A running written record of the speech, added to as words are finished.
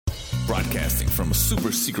Broadcasting from a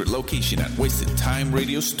super secret location at Wasted Time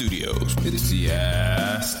Radio Studios. It is the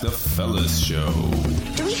Ask the Fellas Show.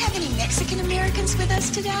 Do we have any Mexican Americans with us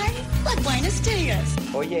today? Like Buenos Dias.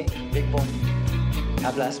 Oye, Big Boy,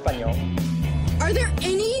 habla español. Are there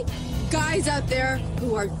any guys out there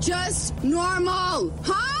who are just normal,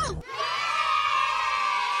 huh?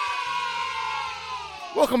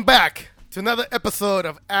 Welcome back to another episode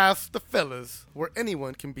of Ask the Fellas, where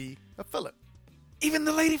anyone can be a fella. Even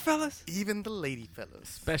the lady fellas? Even the lady fellas.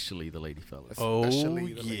 Especially the lady fellas.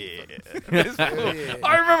 Especially the lady fellas.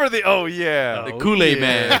 I remember the The Kool-Aid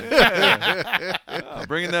man.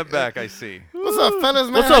 Bringing that back, I see. What's up,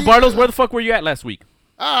 fellas, man? What's up, Bartles? Where the fuck were you at last week?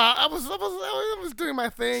 I was doing my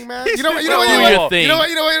thing, man. You know what? thing. You know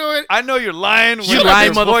what? I know you're lying. You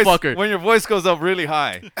lying motherfucker. When your voice goes up really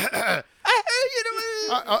high. I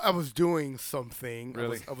was doing something.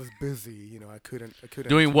 Really? I was busy. You know, I couldn't.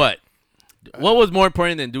 Doing what? What was more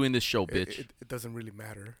important than doing this show, bitch? It doesn't really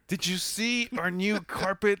matter. Did you see our new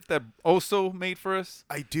carpet that Oso made for us?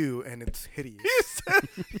 I do, and it's hideous.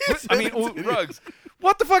 Rugs.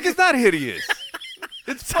 What the fuck is that hideous?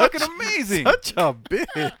 It's fucking amazing. Such a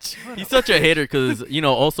bitch. He's such a hater because,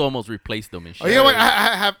 Oso almost replaced him and shit. Oh, you know what?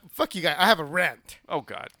 I have. Fuck you guys. I have a rant. Oh,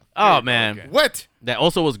 God. Oh, man. Okay. What? That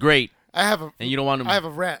also was great. I have a. And you don't want him. I have a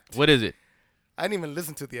rant. What is it? I didn't even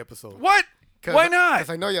listen to the episode. What? Why not?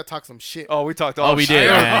 Because I know y'all talk some shit. Oh, we talked all we shit.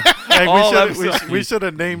 did, man. Hey, All we should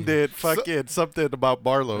have named it fucking something about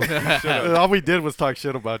Barlow. All we did was talk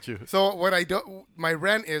shit about you. So what I don't, my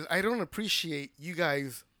rant is I don't appreciate you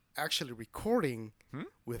guys actually recording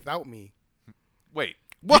without me. Wait.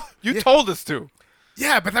 What? You told us to.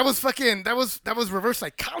 Yeah, but that was reverse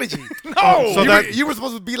psychology. No. So you were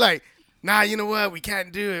supposed to be like, nah, you know what? We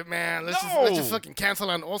can't do it, man. Let's just fucking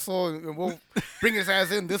cancel on Oso and we'll bring his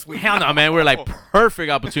ass in this week. Hell no, man. We're like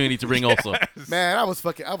perfect opportunity to bring Oso. Man, I was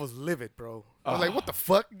livid, bro. I was like, what the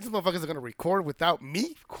fuck? These motherfuckers are going to record without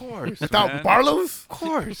me? Of course. Without Barlow's? Of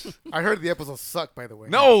course. I heard the episode sucked, by the way.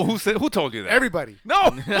 No, who told you that? Everybody. No.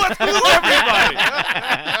 What? Who's everybody?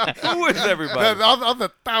 Who is everybody? All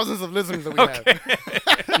the thousands of listeners that we have.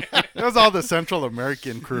 That was all the Central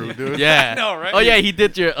American crew, dude. Yeah. No, right? Oh, yeah. He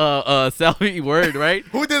did your Salvi word, right?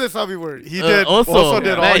 Who did the Salvi word? He did. Also, Also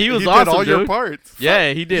did man, all. he was did awesome, all your dude. parts.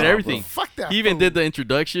 Yeah, he did everything. Fuck that He even fool. did the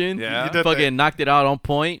introduction. Yeah. He did Fucking knocked it out on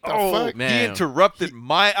point. Oh, fuck? Man. He interrupted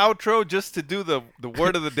my outro just to do the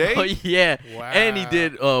word of the day? Oh, yeah. Wow. And he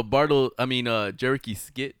did Jericho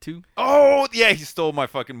skit, too. Oh, yeah, he stole my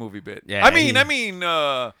fucking movie bit. Yeah, I mean,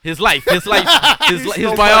 His life. His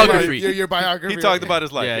Stole biography. Your biography. he talked about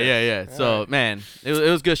his life. Yeah. So, man, it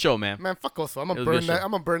was a good show, man. Man, fuck Oso. I'm It gonna was a burn good that. show.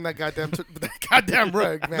 I'm gonna burn that goddamn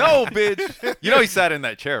rug, man. No, bitch. You know he sat in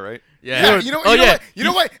that chair, right? Yeah, Yeah. You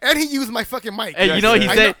know what? And he used my fucking mic. Hey, he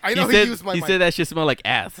I said he used my he mic. said that shit smelled like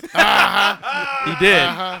ass. He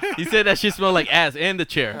did. He said that shit smelled like ass and the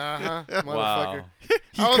chair. Motherfucker.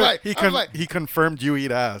 Wow. He confirmed you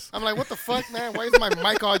eat ass. I'm like, what the fuck, man? Why is my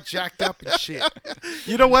mic all jacked up and shit?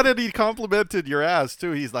 You know what? And he complimented your ass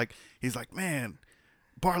too. He's like, man,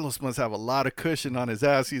 Barlos must have a lot of cushion on his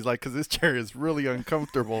ass. He's like, because this chair is really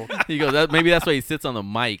uncomfortable. He goes, maybe that's why he sits on the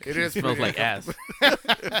mic. It is smells pretty like ass.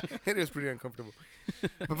 It is pretty uncomfortable.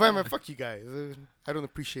 But man, fuck you guys. I don't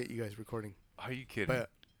appreciate you guys recording. Are you kidding?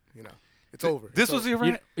 But it's over. This It's was over. your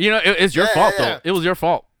rant? It's your Yeah, fault yeah. though. It was your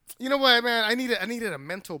fault. You know what, man? I needed a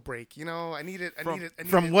mental break. You know, I needed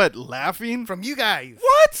From what? Laughing? From you guys.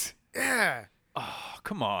 What? Yeah. Oh,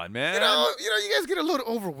 come on, man. You know, you guys get a little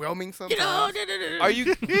overwhelming sometimes. Are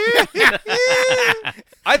you?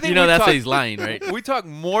 I think That's why he's lying, right? We talk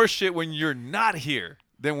more shit when you're not here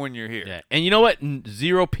than when you're here. Yeah. And you know what?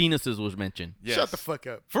 0 penises was mentioned. Yes. Shut the fuck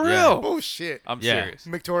up. For Yeah. real? Bullshit. I'm Yeah. serious.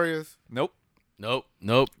 Victorious. Nope. Nope.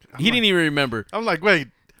 He didn't even remember. I'm like, wait.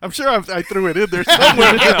 I'm sure I threw it in there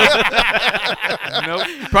somewhere. Nope.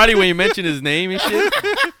 Probably when you mentioned his name and shit.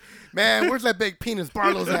 Man, where's that big penis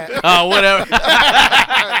Barlow's at? Oh, whatever.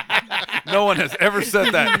 No one has ever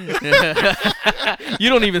said that. You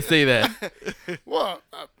don't even say that. Well,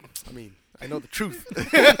 I mean, I know the truth.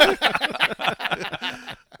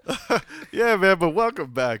 Yeah, man. But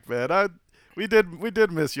welcome back, man. We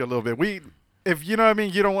did miss you a little bit. If you know what I mean,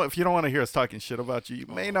 if you don't want to hear us talking shit about you, you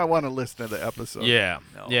may not want to listen to the episode. Yeah.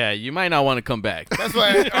 Yeah, you might not want to come back. That's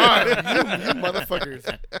why, you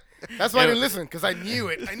motherfuckers. That's why I didn't listen, because I knew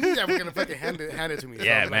it. I knew that were gonna fucking hand it to me. So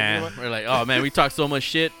Yeah, I'm like, man. you know what? We're like, oh, man, we talked so much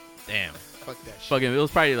shit. Damn. Fuck that shit. Fucking, it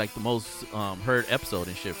was probably like the most heard episode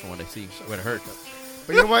and shit from what I see. What I heard.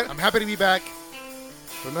 But you know what? I'm happy to be back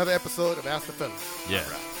for another episode of Ask the Fellas. Yeah.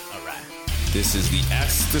 All right. This is the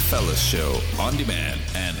Ask the Fellas show on demand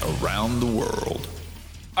and around the world.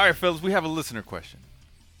 All right, fellas, we have a listener question.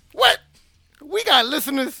 What? We got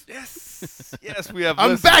listeners. Yes, we have.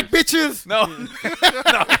 I'm listeners. back, bitches. No.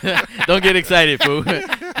 Don't get excited, fool.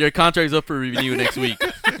 Your contract's up for review next week.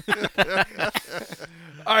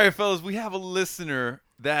 All right, fellas, we have a listener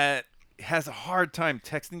that has a hard time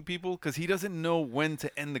texting people because he doesn't know when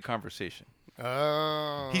to end the conversation.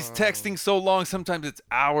 Oh. He's texting so long, sometimes it's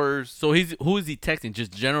hours. So who is he texting?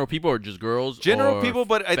 Just general people or just girls? General or people,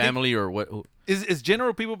 but I think- family or what? Is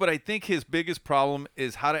general people, but I think his biggest problem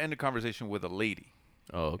is how to end a conversation with a lady.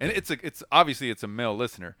 Oh, okay. And it's obviously it's a male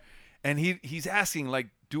listener, and he's asking like,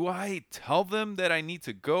 do I tell them that I need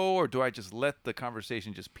to go, or do I just let the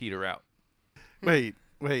conversation just peter out? Wait,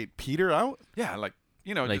 Peter out? Yeah, like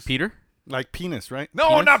like just, Peter? Like penis, right? No,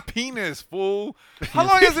 Penis? not penis, fool. How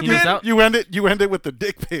long has it Penis been? out? You end it with the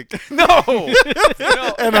dick pic. No,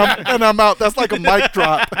 no. and I'm out. That's like a mic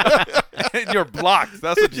drop. You're blocked.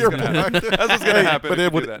 That's what's You're gonna happen. blocked. That's what's gonna happen. But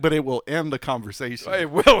if it you do that. but it will end the conversation. It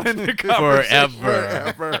will end the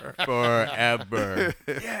conversation. Forever.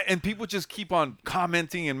 Yeah, and people just keep on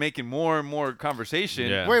commenting and making more and more conversation.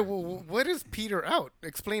 Yeah. Wait, what is Peter out?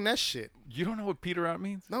 Explain that shit. You don't know what peter out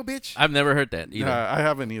means? No, bitch. I've never heard that either. I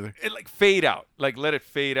haven't either. It like fade out. Like let it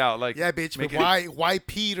fade out. Like Yeah, bitch. make But it- why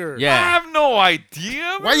Peter? Yeah. I have no idea.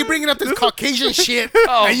 Why are you man. bringing up this Caucasian shit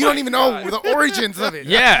Oh and you don't my even know God. the origins of it?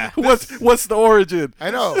 Yeah. What's the origin?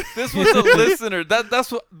 I know. This was the listener. That's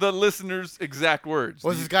what the listener's exact words.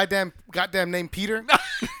 Was his goddamn name Peter?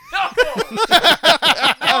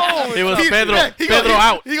 It was Peter, Pedro. yeah, Pedro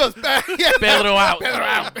out. He goes back. Yeah, Pedro out. Pedro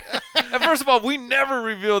out. And first of all, we never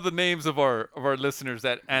reveal the names of our listeners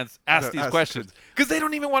that ask these ask questions because they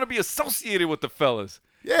don't even want to be associated with the fellas.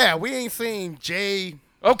 Yeah, we ain't saying Jay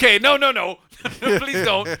Okay, no. Please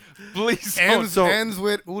don't. Please don't. ends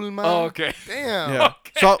with Ulma. Oh, okay. Damn. Yeah.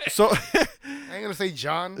 Okay. So I ain't gonna say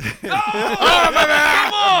John. Come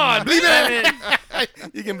on. Bleep it out.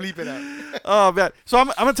 You can bleep it out. oh man. So I'm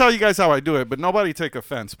gonna tell you guys how I do it, but nobody take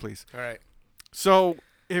offense, please. All right. So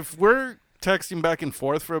if we're texting back and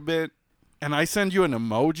forth for a bit, and I send you an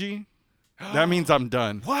emoji, that means I'm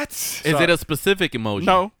done. What? Is it a specific emoji?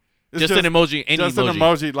 No. It's Just an emoji, any just emoji. an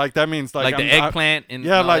emoji. Like that means like Like the I'm- eggplant and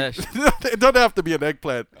yeah, all like that shit. it doesn't have to be an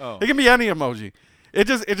eggplant. Oh. It can be any emoji. It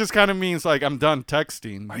just kind of means like I'm done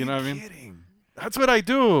texting. Are you know what I mean? kidding? That's what I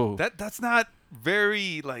do. That's not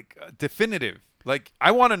very like definitive. Like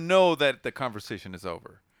I want to know that the conversation is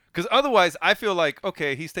over. Because otherwise, I feel like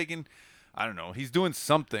okay, he's taking, I don't know, he's doing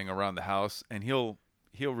something around the house, and he'll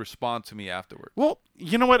respond to me afterward. Well,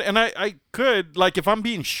 you know what? And I could like if I'm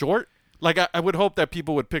being short, like I would hope that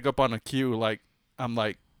people would pick up on a cue. Like I'm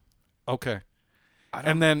like, okay,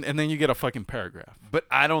 and then you get a fucking paragraph. But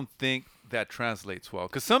I don't think that translates well.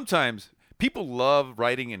 Because sometimes people love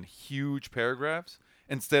writing in huge paragraphs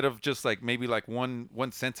instead of just like maybe like one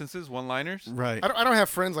sentences, one-liners. Right. I don't have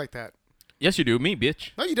friends like that. Yes, you do. Me,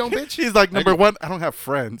 bitch. No, you don't, bitch. He's like number one. I don't have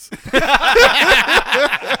friends.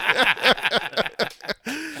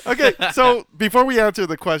 Okay, so before we answer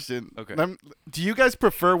the question, Okay. Do you guys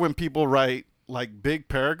prefer when people write like big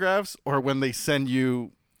paragraphs or when they send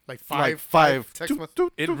you Like like five five text toot, messages.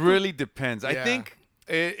 toot, It toot, really depends. I Yeah. think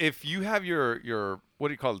if you have your what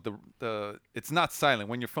do you call it? The it's not silent.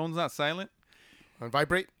 When your phone's not silent, On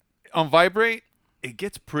vibrate. on vibrate, it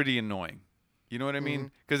gets pretty annoying. You know what I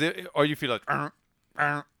mean? Because or you feel like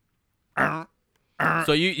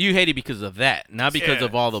So you hate it because of that, not because Yeah.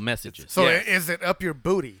 of all the messages. So Yes. is it up your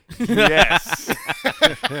booty? yes.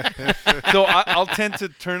 So I'll tend to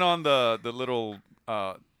turn on the little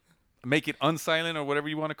make it unsilent or whatever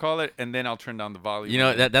you want to call it, and then I'll turn down the volume. You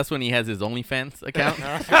know, that's when he has his OnlyFans account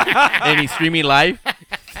and he's streaming live.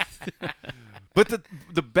 But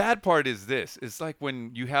the bad part is this: it's like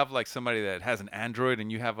when you have like somebody that has an Android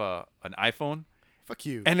and you have an iPhone, Fuck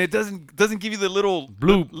you. and it doesn't give you the little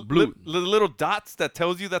Blue. the little dots that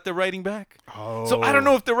tells you that they're writing back. Oh. So I don't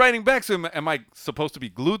know if they're writing back. So am I supposed to be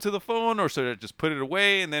glued to the phone, or should I just put it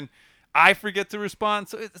away and then I forget to respond?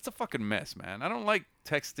 So it's a fucking mess, man. I don't like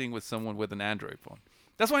texting with someone with an Android phone.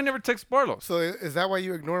 That's why I never text Barlos. So is that why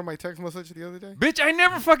you ignored my text message the other day? Bitch, I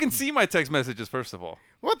never fucking see my text messages, first of all.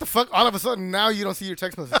 What the fuck? All of a sudden now you don't see your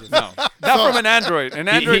text messages. No. Not from an Android. An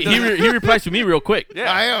Android He replies to me real quick.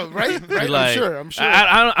 Yeah. I am, right? Right? He's like, I'm sure.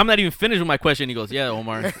 I'm not even finished with my question. He goes, yeah,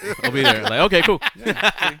 Omar, I'll be there. Like, okay, cool.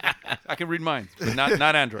 I can read mine, but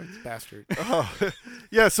not Androids. Bastard.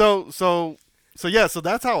 Yeah, so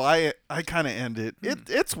that's how I kind of end it.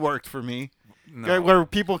 It's worked for me. No. Okay, where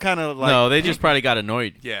people kind of like No, they just probably got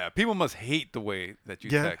annoyed. Yeah, people must hate the way that you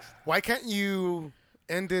Yeah. text. Why can't you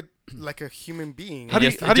end it like a human being.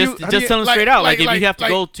 Just tell them straight out. Like, if you have to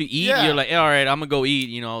go to eat, yeah. you're like, all right, I'm gonna go eat.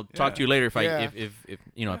 You know, talk to you later if I Yeah. if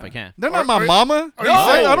you know if I can. They're not my mama. or No,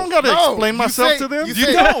 you say- I don't gotta no, explain you myself say- to them. You You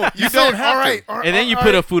say- don't. You You say, don't have all right, to. or- And then you all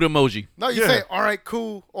put right. a food emoji. No, you Yeah. say, all right,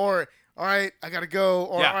 cool, or all right, I gotta go,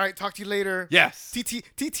 or Yeah. all right, talk to you later. Yes.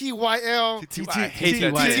 TTYL. I hate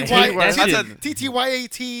that TTY. shit. Hey, that I shit thought- is-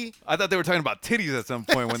 TTYAT. I thought they were talking about titties at some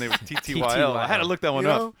point when they were TTYL. I had to look that one You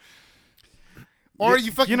up. know? Or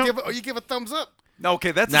you fucking you know- give a thumbs up. No,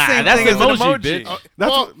 okay, that's Nah, the same that's thing as an emoji, emoji.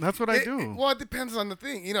 bitch. That's what I it- do. Well, it depends on the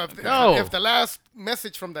thing. You know, No. if the last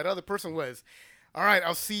message from that other person was, all right,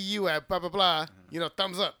 I'll see you at blah, blah, blah, you know,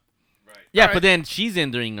 thumbs up. Yeah, Alright. but then she's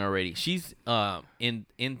ending already. She's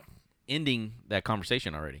ending that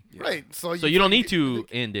conversation already. Right. So So you don't need to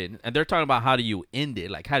end it. And they're talking about how do you end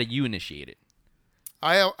it? Like how do you initiate it?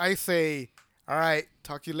 I say, all right,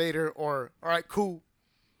 talk to you later, or all right, cool,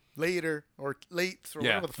 later, or late, or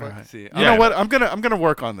Yeah. whatever the fuck. See, You know what? I'm gonna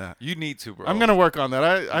work on that. You need to, bro. I'm gonna work on that.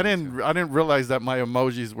 I didn't realize that my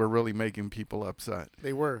emojis were really making people upset.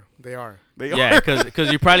 They are. They Yeah, are. because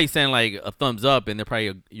you're probably saying like a thumbs up, and they're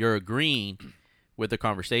probably you're agreeing with the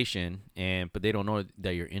conversation, but they don't know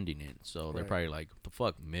that you're ending it. So they're Right. probably like, "The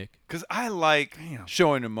fuck, Mick." Because I like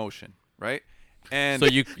showing emotion, right? And So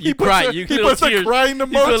you He cry, puts a- you he little puts a tears. crying You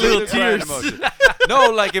put emoji. little Crying tears. emoji. No,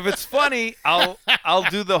 like if it's funny, I'll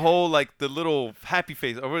do the whole like the little happy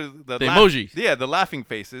face or the emojis. Yeah, the laughing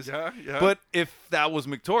faces. Yeah, yeah. But if that was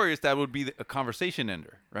victorious, that would be a conversation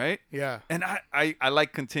ender, right? Yeah. And I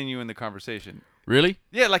like continuing the conversation. Really?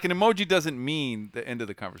 Yeah, like an emoji doesn't mean the end of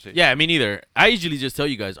the conversation. Yeah, me neither. I usually just tell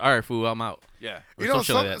you guys, "All right, fool, I'm out." Yeah. Or You know, some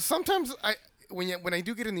shit like that. sometimes when I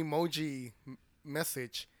do get an emoji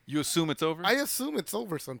message, You assume it's over? I assume it's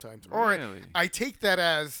over sometimes, or Really? I take that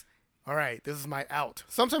as, all right, this is my out.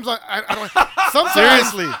 Sometimes I don't. Sometimes,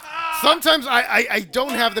 Seriously. Sometimes I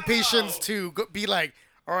don't have the patience to be like,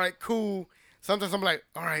 all right, cool. Sometimes I'm like,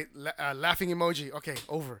 all right, laughing emoji. Okay,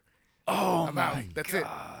 over. Oh, I'm out. That's it.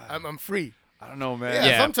 I'm free. I don't know, man. Yeah,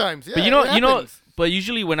 Yeah. sometimes. Yeah, But it you know. happens. But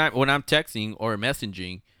usually when I'm texting or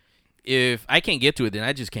messaging, if I can't get to it, then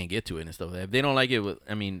I just can't get to it and stuff. If they don't like it,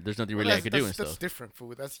 I mean, there's nothing really I could do and that's stuff. different,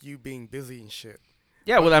 fool. That's you being busy and shit.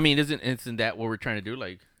 Yeah, well, I mean, isn't that what we're trying to do?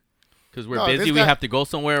 Like, because we're No, busy, this we guy- have to go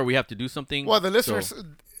somewhere, we have to do something. Well, the so listeners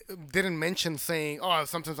didn't mention saying, "Oh,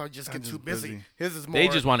 sometimes I just get just too busy." busy. His is more. they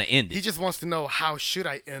just want to end He it. just wants to know how should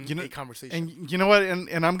I end You know- a conversation. And you know what?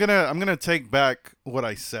 And I'm gonna take back what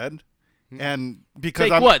I said, and because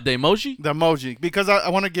Take I'm, what the emoji? the emoji, because I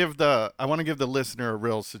want to give the listener a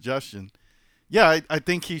real suggestion. Yeah, I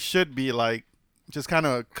think he should be like just kind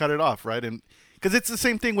of cut it off, right? And because it's the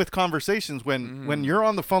same thing with conversations when you're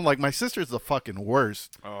on the phone. Like my sister's the fucking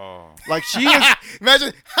worst. Oh. Like she is.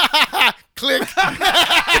 Imagine, click.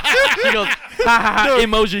 He goes, ha ha ha,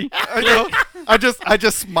 emoji. I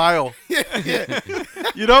just smile.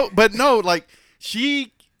 You know, but no, like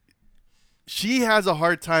she has a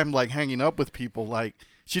hard time like hanging up with people. Like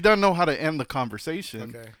she doesn't know how to end the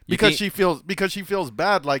conversation Okay. because You she feels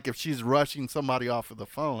bad like if she's rushing somebody off of the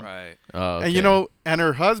phone. Right. Oh, And you okay. know, and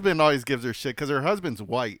her husband always gives her shit because her husband's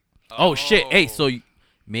white. Oh shit! Hey, so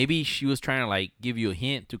maybe she was trying to like give you a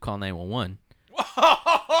hint to call 911.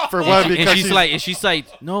 For what? And Because she's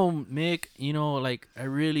like, no, Mick, you know, like I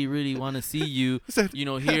really, really want to see you, said- you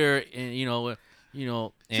know, here, and She's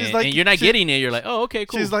and, like- and you're not she- getting it. You're like, oh, okay,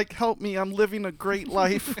 cool. she's like, help me, I'm living a great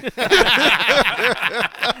life.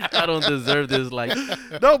 I don't deserve this. Like,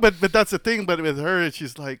 No, but that's the thing. But with her,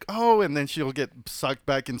 she's like, oh, and then she'll get sucked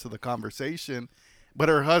back into the conversation. But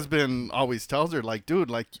her husband always tells her, like, dude,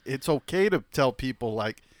 like it's okay to tell people,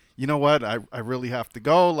 like, you know what, I really have to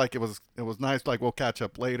go. Like it was nice. Like we'll catch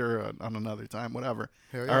up later on another time, whatever.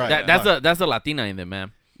 Hell yeah. All right, that's a Latina in them,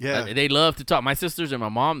 man. Yeah. They love to talk. My sisters and my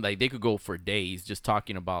mom, like they could go for days just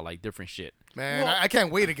talking about like different shit. Man, I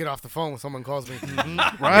can't wait to get off the phone when someone calls me.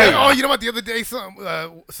 right. Yeah, oh, you know what? The other day,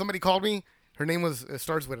 somebody called me. Her name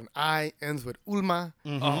starts with an I, ends with Ulma.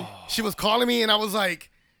 She was calling me, and I was like,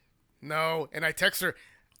 no. And I text her.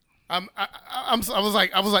 I was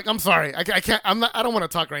like, I'm sorry. I can't. I don't want to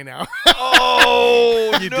talk right now.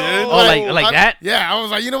 Oh, you did? Oh, like that? Yeah, I was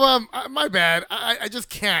like, you know what? My bad. I just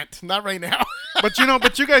can't. Not right now. But you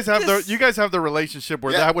guys have the relationship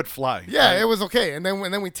where Yeah. that would fly. Yeah, it was okay. And then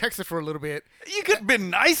we texted for a little bit. You could have been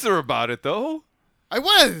nicer about it, though. I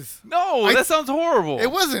was. No, that sounds horrible. It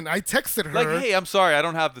wasn't. I texted her. Like, hey, I'm sorry. I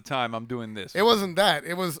don't have the time. I'm doing this. It wasn't that.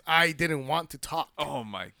 It was I didn't want to talk. Oh,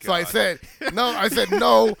 my God. So I said no. I said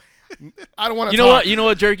no. I don't want to. You know what? You know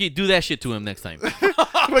what, Jerky? Do that shit to him next time.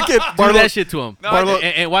 Look at Do that shit to him. Barlow-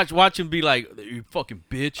 And watch him be like, you fucking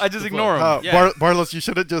bitch. I just The ignore fuck? him. Yeah. Barlos, you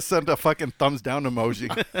should have just sent a fucking thumbs down emoji.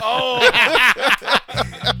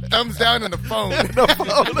 Thumbs down on the phone.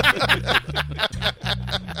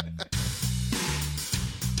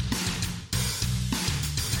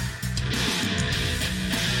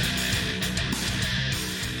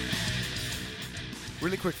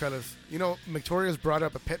 Really quick, fellas. You know, Victoria's brought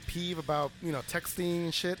up a pet peeve about, texting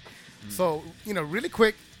and shit. So, really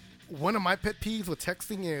quick, one of my pet peeves with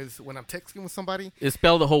texting is when I'm texting with somebody. Is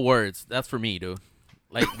spell the whole words. That's for me, dude.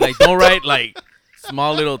 Like don't write like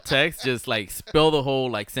small little text. Just like spell the whole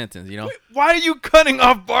like sentence. You know? Why are you cutting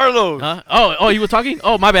off Barlow's? Huh? Oh, you were talking?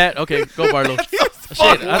 Oh, my bad. Okay, go Barlow.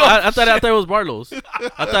 Shit, I thought it was Barlow's.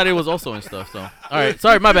 I thought it was also and stuff. So, all right,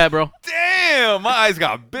 sorry, my bad, bro. Damn, my eyes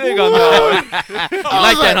got big on that one. You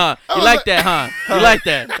like that, huh? You like that, huh? You like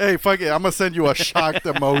that? Hey, fuck it. I'm going to send you a shocked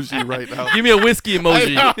emoji right now. Give me a whiskey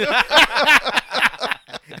emoji.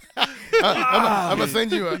 I'm going to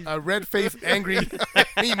send you a red face angry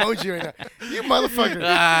emoji right now. You motherfucker. All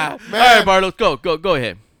Man. right, Barlow, go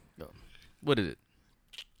ahead. Go. What is it?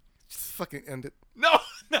 Just fucking end it. No.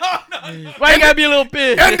 Why you gotta be a little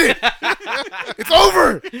bitch? End it. It's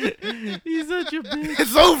over. He's such a bitch.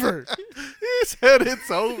 It's over. He said it's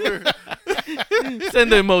over. Send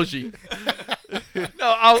the emoji.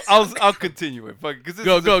 No, I'll continue it. Because this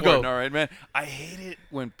Go, is go, important, go. all right, man. I hate it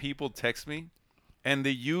when people text me and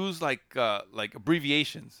they use like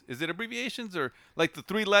abbreviations. Is it abbreviations or like the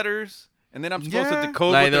 3 letters? And then I'm supposed to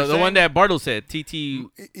decode Like what they're the one saying? that Barlow said, TT.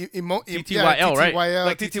 TTYL, right?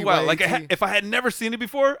 Like TTY. Like if I had never seen it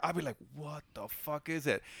before, I'd be like, "What the fuck is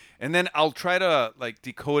it?" And then I'll try to like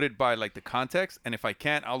decode it by like the context, and if I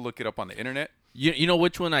can't, I'll look it up on the internet. You know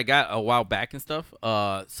which one I got a while back and stuff?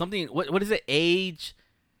 Something. What is it? Age,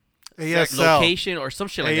 ASL. location, or some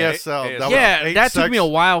shit like that. ASL. That Yeah, that took me a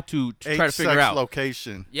while to try to figure out.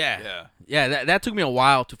 Location. Yeah, that took me a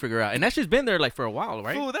while to figure out, and that shit's been there like for a while,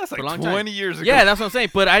 right? Ooh, that's For like a long 20 time. years ago. Yeah, that's what I'm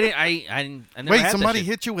saying. But I never Wait, had that somebody shit.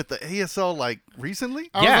 hit you with the ASL like recently?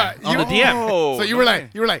 I was Yeah, like, on the DM. Oh, So you were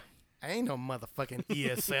like, I ain't no motherfucking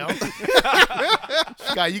ESL.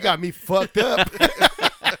 God, you got me fucked up.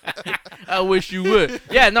 I wish you would.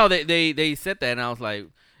 Yeah, no, they said that, and I was like,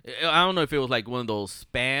 I don't know if it was like one of those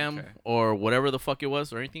spam or whatever the fuck it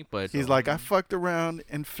was or anything, but He's like, I fucked around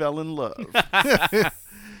and fell in love.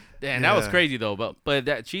 damn, that was Yeah. crazy though. But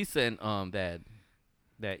that she sent that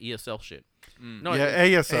ESL shit. No, Yeah,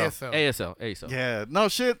 ASL. ASL. Yeah, no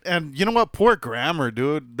shit. And you know what? Poor grammar,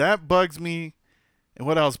 dude. That bugs me. And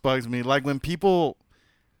what else bugs me? Like when people,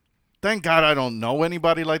 thank God I don't know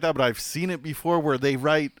anybody like that, but I've seen it before where they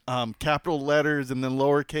write capital letters and then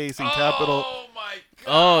lowercase and capital. Oh my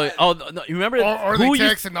Oh, no, you remember or who they used,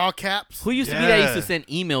 text in all caps. who used to be that used to Yeah. send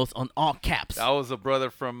emails on all caps? That was a brother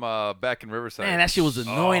from back in Riverside. Man, that shit was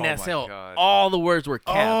annoying Oh, as my hell. God. All the words were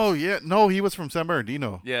caps. Oh, yeah. No, he was from San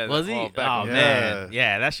Bernardino. Yeah, Was he? well, back Oh in the man, day.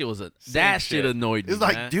 yeah, that shit was that shit shit. annoyed me. It's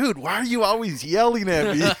like, man. dude, why are you always yelling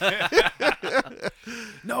at me?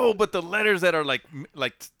 No, but the letters that are like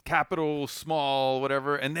capital, small,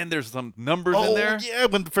 whatever, and then there's some numbers in there. yeah.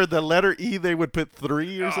 When for the letter E, they would put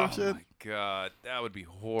 3 or some Oh shit. my god, that would be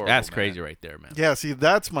horrible. That's man. crazy right there, man. Yeah, see,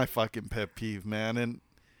 that's my fucking pet peeve, man.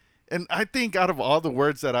 And I think out of all the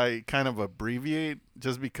words that I kind of abbreviate,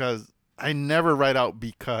 just because I never write out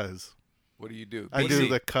because. What do you do? I do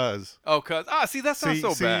the cuz. Oh, cuz. See, that's not so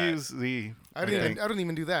bad. C-U-Z. I don't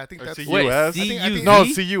even do that. I think Or that's Wait, C-U-S? C-U-Z? No,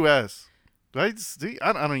 C-U-S. Right?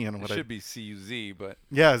 I don't even know It what I... should be CUZ, but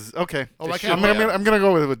Yes, okay. Oh, why It can't- should be. I'm gonna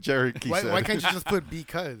go with what Jerry Key why, said. why can't you just put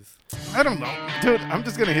because? I don't know. Dude, I'm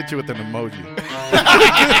just gonna hit you with an emoji.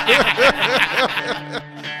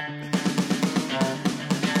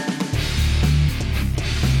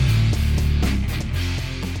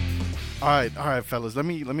 All right, fellas. Let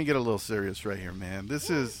me get a little serious right here, man. This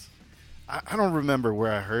is I don't remember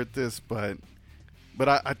where I heard this, but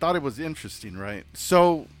I thought it was interesting, right?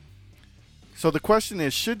 So the question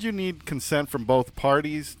is, should you need consent from both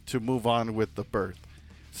parties to move on with the birth?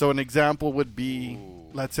 So an example would be,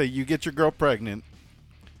 let's say you get your girl pregnant,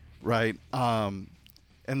 right? And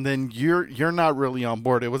then you're not really on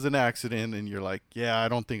board. It was an accident, and you're like, yeah, I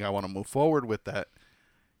don't think I want to move forward with that.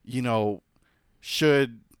 You know,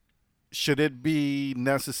 should it be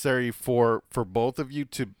necessary for both of you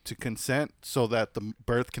to consent so that the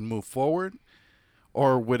birth can move forward?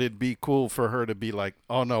 Or would it be cool for her to be like,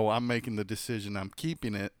 oh no, I'm making the decision, I'm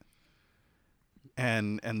keeping it,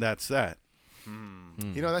 and that's that?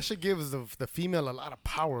 You know, that shit gives the female a lot of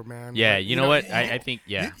power, man. Yeah, Like, you know what? I think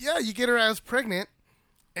you get her ass pregnant,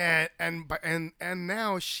 and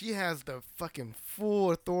now she has the fucking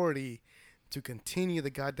full authority to continue the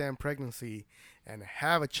goddamn pregnancy and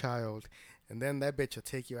have a child, and then that bitch will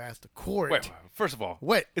take your ass to court. Wait, first of all,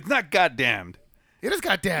 What? It's not goddamned. It is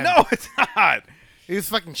goddamn. No, it's not. It's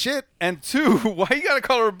fucking shit. And two, why you gotta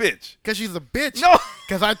call her a bitch? Because she's a bitch. No.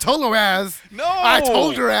 Because I told her ass. No. I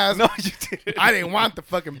told her ass. No, you didn't. I didn't want the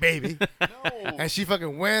fucking baby. No. And she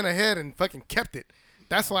fucking went ahead and fucking kept it.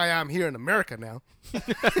 That's why I'm here in America now.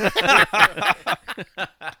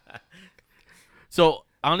 So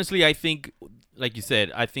honestly, I think, like you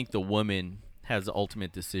said, I think the woman has the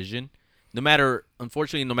ultimate decision.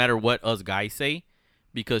 Unfortunately, no matter what us guys say,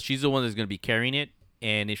 because she's the one that's gonna be carrying it,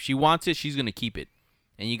 and if she wants it, she's gonna keep it.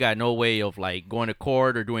 And you got no way of like going to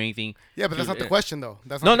court or doing anything. Yeah, but that's not the question though.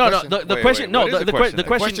 That's No, not no, the no. question. The Wait, question, wait, no, what is the the question? the The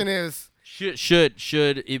question question is,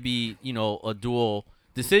 should it be, a dual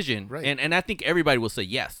decision? Right. And I think everybody will say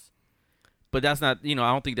yes, but that's not, I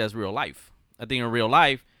don't think that's real life. I think in real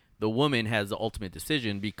life, the woman has the ultimate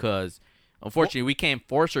decision because, unfortunately, we can't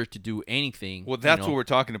force her to do anything. Well, that's what we're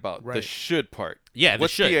talking about. The Right. should part. Yeah, the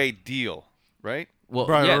What's should. the ideal, right? Well,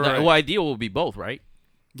 Right, yeah, right, the right. well, ideal will be both, right?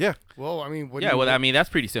 Yeah. well, I mean, what do Yeah, you well, want? I mean, that's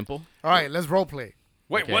pretty simple. All right, let's role play.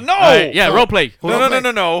 Wait, Okay. well, no. All right, yeah, So- role play.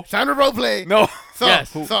 No. Time to role play. No. So,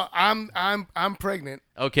 Yes. so I'm pregnant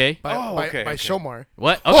Okay. by okay, by okay. Shomar.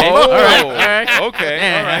 What? Okay. Oh, all right.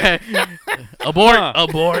 okay, all right. Abort. Huh.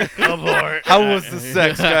 Abort. How was the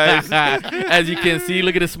sex, guys? As you can see,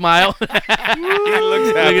 look at his smile. He looks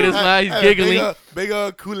Look at his smile. He's Hey, giggling.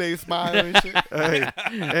 big Kool-Aid smile and shit. Hey,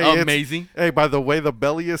 hey, Amazing. Hey, by the way the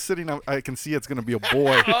belly is sitting, I can see it's gonna be a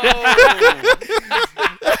boy.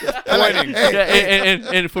 Pointing. Hey,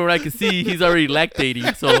 And from what I can see, he's already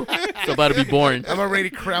lactating, so it's about to be born. I'm already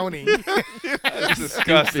crowning. That's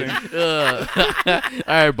disgusting. All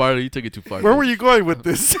right, Barley, you took it too far. Where were you going with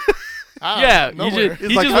this? Yeah, nowhere. he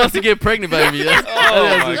like, just wants to get pregnant by me. That's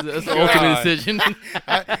my that's the ultimate God. decision.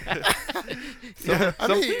 I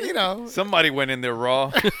mean, Somebody went in there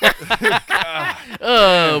raw.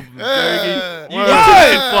 Oh, uh, you took it too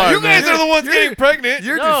What? far, You guys man. are the ones getting pregnant.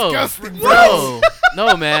 you're No. disgusting, bro.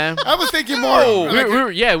 No, man. I was thinking more. No. like,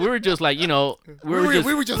 We were just like, we were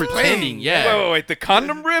just just pretending. playing. Yeah. Wait, the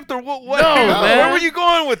condom ripped or what? No, man. Where were you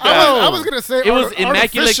going with that? I was gonna say It was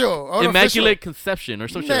artificial. immaculate conception or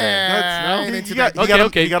some shit. like that. Nah, I ain't into you got, that. you got him,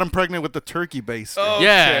 Okay. you got him pregnant with the turkey base.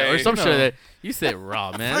 Yeah, or Okay. some shit like that. You said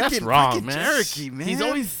raw, man. That's Fucking- wrong, fucking man. jerky, man. He's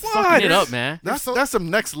always What? fucking it up, man. That's some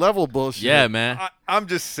next level bullshit. Yeah, man. I'm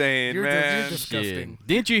just saying, You're man. disgusting. Shit.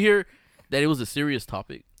 Didn't you hear that it was a serious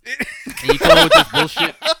topic? And you come up with this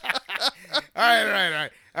bullshit? All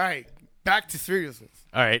right. Back to seriousness.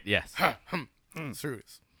 All right, yes.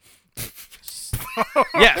 Serious.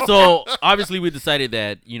 Yeah, so obviously we decided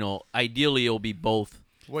that, ideally it'll be both.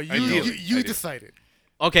 Well, you Ideally. decided.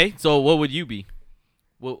 Okay, so what would you be?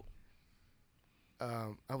 Well,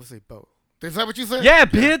 I would say both. Is that what you said? yeah,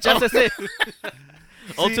 bitch. As I said.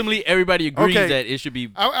 Ultimately, everybody agrees okay. that it should be.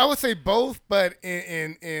 I would say both, but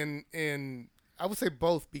in I would say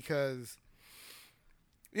both because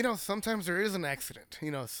sometimes there is an accident.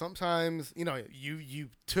 Sometimes you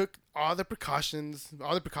took all the precautions,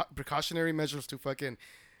 all the precautionary measures to fucking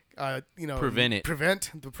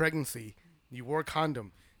prevent the pregnancy. You wore a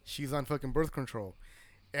condom. She's on fucking birth control,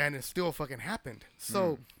 and it still fucking happened.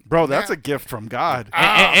 So, Bro, that's man, a gift from God.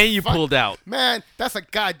 And you fuck. pulled out. man, that's a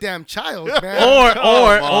goddamn child, man.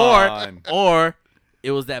 on. Or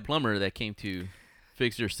it was that plumber that came to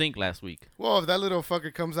fix your sink last week. Well, if that little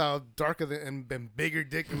fucker comes out darker than and bigger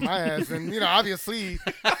dick than my ass, then obviously.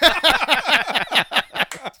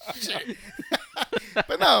 Shit.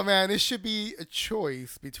 But no, man, it should be a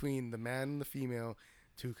choice between the man and the female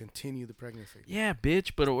to continue the pregnancy. Yeah,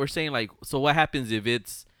 bitch. But we're saying so what happens if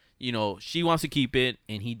it's she wants to keep it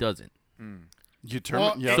and he doesn't? You turn.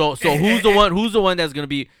 Well, yeah. So who's the one? Who's the one that's gonna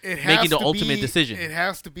be It has making the to ultimate be- decision? It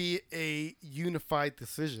has to be a unified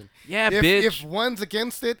decision. Yeah, if, bitch. If one's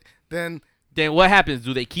against it, then Then what happens?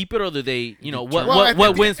 Do they keep it or do they? What well,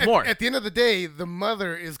 what wins more? At the end of the day, the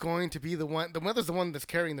mother is going to be the one. The mother's the one that's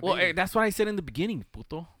carrying the Well, baby. that's what I said in the beginning,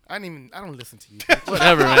 puto. I don't listen to you.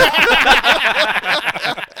 Whatever, man.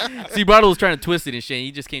 See, Bartle was trying to twist it and shit. And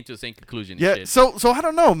he just came to the same conclusion. And Yeah. shit. So I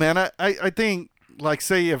don't know, man. I think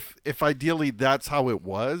say if ideally that's how it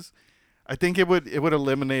was, I think it would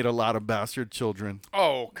eliminate a lot of bastard children.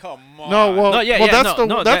 Oh, come on. No, well, No, yeah, well, yeah, that's no,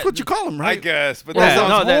 that's that- what you call them, I right? guess, but Well, that Yeah,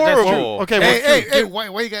 sounds no, that's horrible. true. Okay, well, Hey,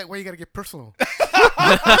 why you gotta get personal?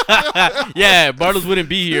 Yeah, Bartles wouldn't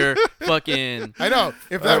be here fucking I know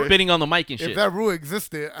if that spitting on the mic and if shit. that rule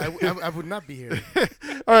existed, I would not be here.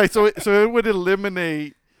 all right, so it would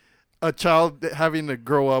eliminate a child having to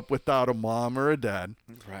grow up without a mom or a dad.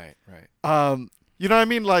 Right. You know what I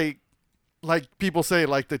mean? Like, like people say,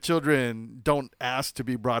 like the children don't ask to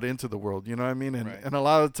be brought into the world. You know what I mean? And Right. and a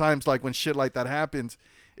lot of times, like when shit like that happens,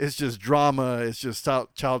 it's just drama. It's just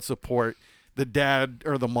child support. The dad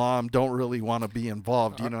or the mom don't really want to be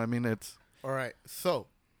involved. You know what I mean? It's All right. So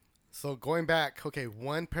going back, okay,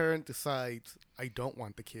 one parent decides I don't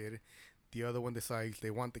want the kid. The other one decides they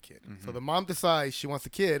want the kid. So the mom decides she wants the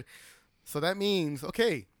kid. So that means,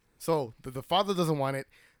 okay, so the father doesn't want it.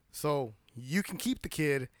 So you can keep the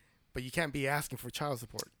kid, but you can't be asking for child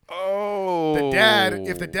support. Oh. The dad,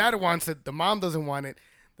 if the dad wants it, the mom doesn't want it.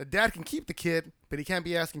 The dad can keep the kid, but he can't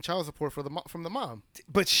be asking child support from the mom.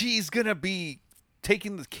 But she's gonna be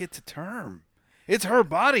taking the kid to term. It's her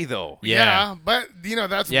body, though. Yeah. But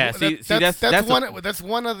that's Yeah, that's that's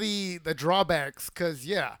one of the drawbacks, because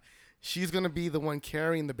she's gonna be the one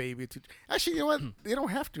carrying the baby. Actually, you know what? They don't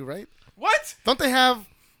have to, right? What? Don't they have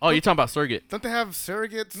Oh, you're talking about surrogate. Don't they have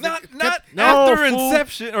surrogates? Not No, after fool.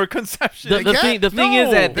 inception or conception. The thing is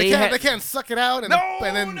that they they can't suck it out and No,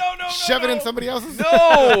 then no, shove it in somebody else's.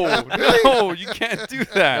 No, no, you can't do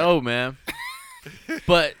that. No, man.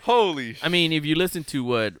 But Holy I mean, if you listen to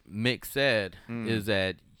what Mick said, is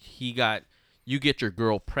that you get your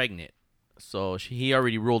girl pregnant, so he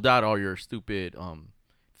already ruled out all your stupid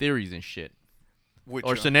theories and shit, Which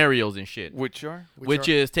or are? scenarios and shit. Which are? Which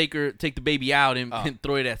is take the baby out and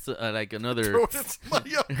throw it at like another.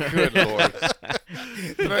 Good Lord.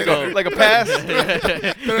 So- Like a pass?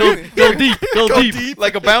 go deep,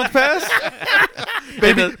 Like a bounce pass?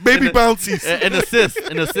 baby bouncies. an assist.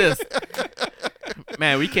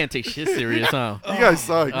 Man, we can't take shit serious, huh? You guys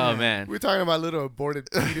suck. Oh man, We're talking about little aborted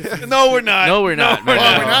fetuses. No, we're not. no, we're not. Oh,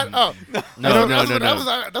 man. we're not? Oh. No.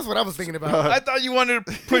 That's what I was thinking about. I thought you wanted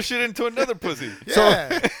to push it into another pussy.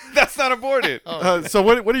 Yeah. That's not aborted. So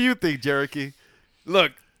what do you think, Jericho?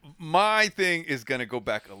 Look, my thing is going to go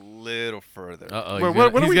back a little further. Uh-oh,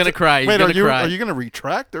 Wait, he's gonna cry. He's Wait, gonna cry. are you gonna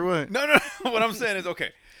retract or what? No. What I'm saying is,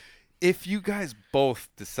 okay, if you guys both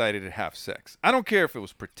decided to have sex, I don't care if it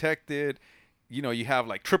was protected. You have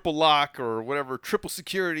like triple lock or whatever, triple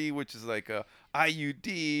security, which is like a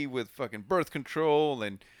IUD with fucking birth control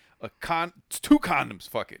and two condoms.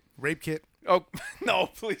 Fuck it. Rape kit. Oh no,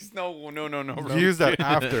 please no. Use that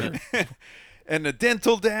after. And the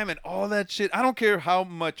dental dam and all that shit. I don't care how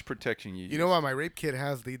much protection you use. You know why my rape kit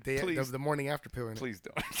has the Please. the morning after pill in it? Please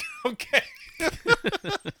don't. Okay.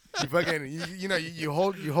 You fucking you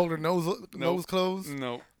hold her nose closed.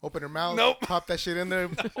 No. Open her mouth. Nope. Pop that shit in there.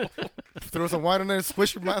 Throw some water in there.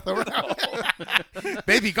 Squish your mouth around.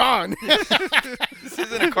 Baby gone. This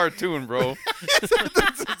isn't a cartoon, bro. This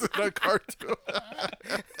is a cartoon.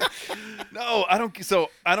 No, I don't. So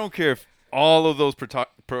I don't care if all of those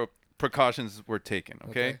precautions were taken.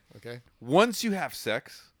 Okay? Okay. Once you have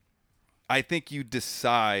sex, I think you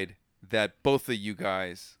decide that both of you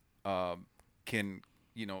guys can,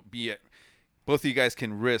 both of you guys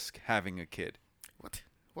can risk having a kid.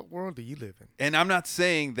 What world do you live in? And I'm not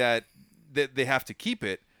saying that they have to keep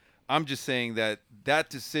it. I'm just saying that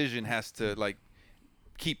decision has to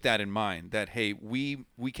keep that in mind. That hey, we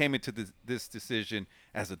came into this decision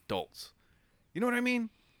as adults. You know what I mean?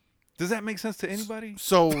 Does that make sense to anybody?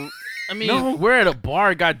 So I mean, we're at a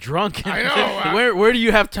bar, got drunk. And I know. Where do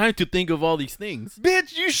you have time to think of all these things?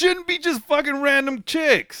 Bitch, you shouldn't be just fucking random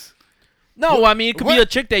chicks. No, I mean it could be what? a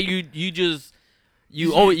chick that you've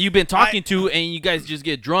been talking to, and you guys just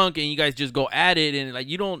get drunk and you guys just go at it, and like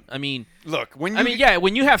you don't. I mean, Look, when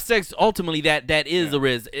you have sex, ultimately that is a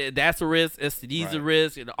risk. That's a risk. STD's a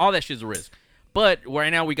risk, and all that shit's a risk. But right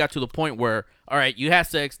now we got to the point where, all right, you have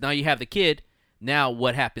sex, now you have the kid. Now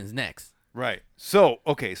what happens next? Right. So,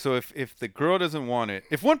 okay, so if the girl doesn't want it,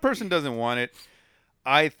 if one person doesn't want it,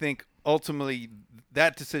 I think ultimately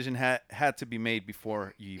that decision had to be made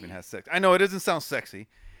before you even had sex. I know it doesn't sound sexy.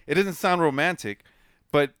 It doesn't sound romantic,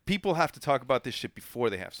 but people have to talk about this shit before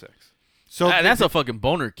they have sex. so That's a fucking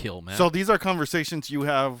boner kill, man. so these are conversations you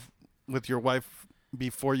have with your wife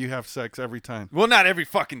before you have sex every time. Well, not every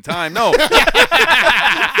fucking time, no.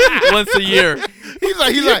 once a year. He's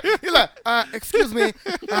like, excuse me,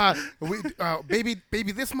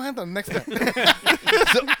 baby, this month or next month?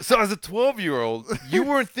 so as a 12-year-old, you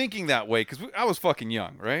weren't thinking that way because I was fucking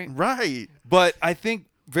young, right? Right. But I think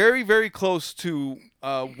very, very close to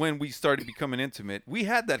when we started becoming intimate, we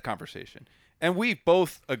had that conversation. And we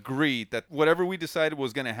both agreed that whatever we decided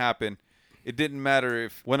was going to happen, it didn't matter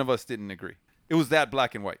if one of us didn't agree. It was that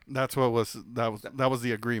black and white. That was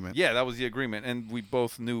the agreement. Yeah, that was the agreement. And we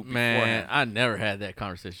both knew Man, beforehand. I never had that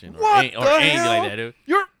conversation. What or the anything hell? like that,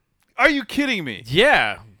 dude. Are you kidding me?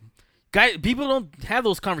 Yeah. Guys, people don't have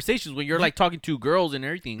those conversations when you're like talking to girls and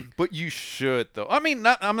everything. But you should, though. I mean,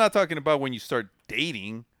 I'm not talking about when you start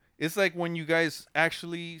dating. It's like when you guys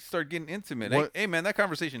actually start getting intimate. What- Hey, man, that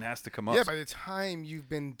conversation has to come up. Yeah, by the time you've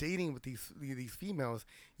been dating with these females,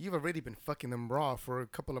 you've already been fucking them raw for a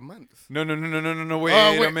couple of months. No. Wait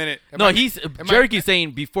Oh, a wait. minute. Am No, I- he's am I- Jericho's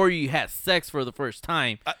saying before you had sex for the first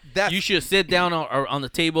time, That's- you should sit down on the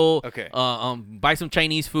table, Okay. Buy some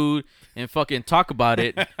Chinese food and fucking talk about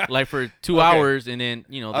it like for 2 Okay. hours, and then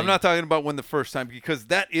I'm then- not talking about when the first time, because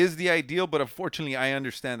that is the ideal, but unfortunately, I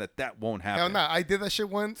understand that won't happen. Hell no, I did that shit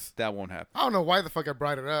once. That won't happen. I don't know why the fuck I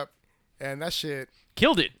brought it up, and that shit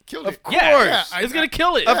killed it. killed Of it. course. Yeah, It's gonna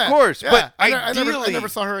kill it. Of course, but I never ideally-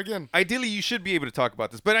 saw her again. Ideally, you should be able to talk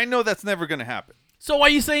about this, but I know that's never going to happen. So why are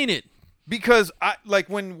you saying it? Because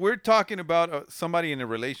when we're talking about somebody in a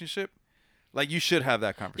relationship, like you should have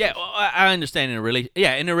that conversation. Yeah, well, I understand in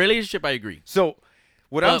a relationship, I agree. So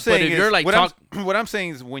what I'm But saying if is, you're, like, what I'm saying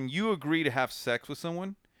is, when you agree to have sex with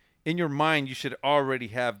someone, in your mind, you should already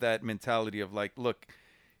have that mentality of like, look,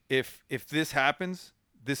 if this happens,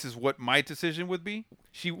 this is what my decision would be.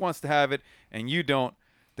 She wants to have it, and you don't.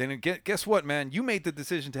 Then guess what, man? You made the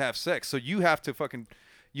decision to have sex, so you have to what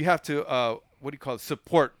do you call it?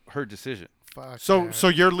 Support her decision. Fuck So that. so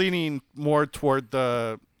you're leaning more toward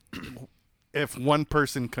the if one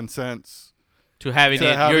person consents To having to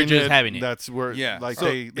it, having you're just it, having it. that's where Yeah. like So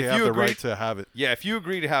they if have you the agree- right to have it. Yeah, if you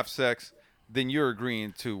agree to have sex, then you're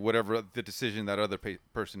agreeing to whatever the decision that other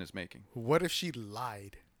person is making. What if she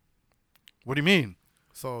lied? What do you mean?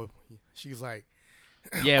 So she's like,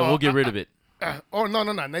 Yeah, we'll get rid of it. oh no,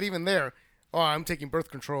 not even there. Oh, I'm taking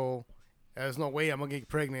birth control. There's no way I'm gonna get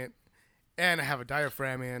pregnant, and I have a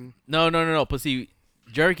diaphragm in. No. But see,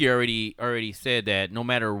 Jerky already said that no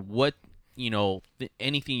matter what,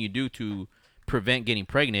 anything you do to prevent getting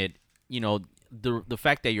pregnant, the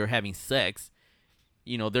fact that you're having sex,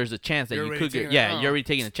 there's a chance that You're you already could get. taking it- Yeah, oh. you're already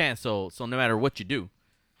taking a chance. So no matter what you do,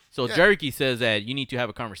 so Yeah. Jerky says that you need to have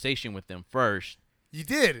a conversation with them first. You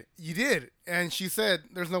did, and she said,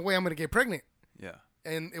 "There's no way I'm gonna get pregnant," Yeah.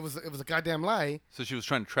 and it was a goddamn lie. So she was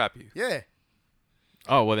trying to trap you. Yeah.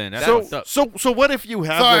 Oh well, then that's fucked up. So what if you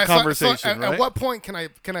have the conversation, right? At what point can I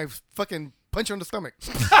fucking punch her in the stomach?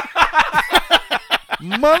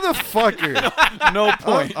 Motherfucker. No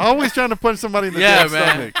point. Always trying to punch somebody in the Yeah, damn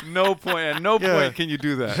man. stomach. No point. At no Yeah. point can you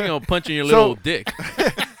do that. Punching your So- little dick.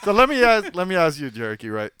 So let me ask you, Jerky,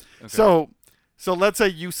 right? So let's say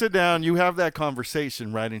you sit down, you have that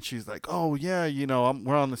conversation, right? And she's like, "Oh yeah,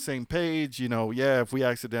 we're on the same page. Yeah, if we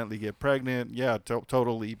accidentally get pregnant, yeah,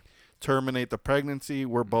 totally terminate the pregnancy.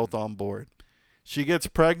 We're both on board." She gets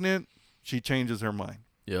pregnant, she changes her mind.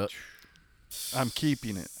 Yep. I'm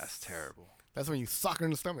keeping it. That's terrible. That's when you sock her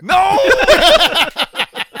in the stomach. No!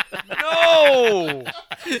 No!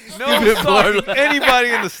 No sucking anybody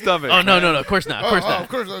in the stomach. Oh no! Of course not. Of course not. of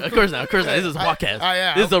course not. Of course not. This is a podcast.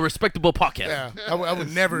 yeah. This is a respectable podcast. Yeah, I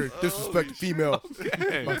would never disrespect a female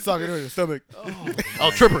by socking her in the stomach.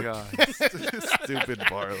 Oh, tripper. God. Stupid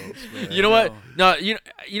Barlos, man. You know what? No,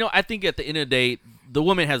 I think at the end of the day, the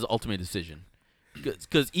woman has the ultimate decision.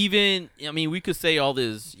 Because we could say all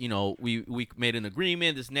this, we made an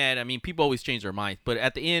agreement, this and that. I mean, people always change their minds. But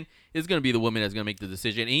at the end, it's going to be the woman that's going to make the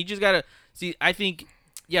decision. And you just got to, see, I think,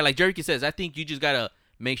 like Jerky says, I think you just got to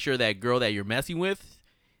make sure that girl that you're messing with,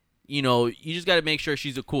 you just got to make sure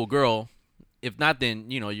she's a cool girl. If not,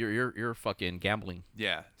 then, you're fucking gambling.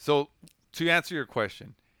 Yeah. So to answer your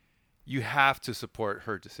question, you have to support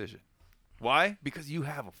her decision. Why? Because you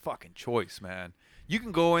have a fucking choice, man. You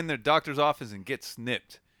can go in their doctor's office and get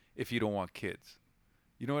snipped if you don't want kids.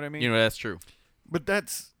 You know what I mean? That's true. But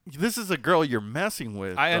this is a girl you're messing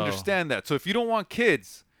with. I understand that. So if you don't want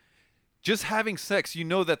kids, just having sex,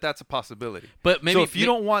 that's a possibility. But maybe so if you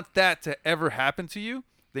don't want that to ever happen to you,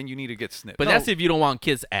 then you need to get snipped. But that's if you don't want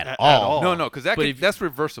kids at all. all. No, because But that's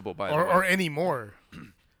reversible, by the way. Or anymore.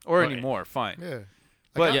 Or anymore, fine. Yeah.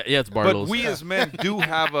 But Yeah, it's but Bartolo's. we as men do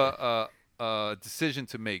have a decision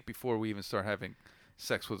to make before we even start having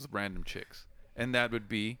sex with random chicks, and that would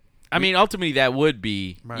be. I mean, ultimately, that would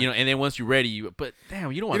be, Right. and then once you're ready, but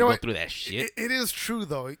damn, you don't want to go through that shit. It is true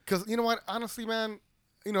though, because you know what? Honestly, man,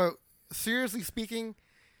 seriously speaking,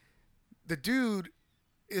 the dude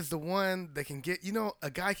is the one that can get. A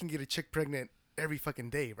guy can get a chick pregnant every fucking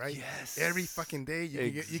day, right? Yes. Every fucking day,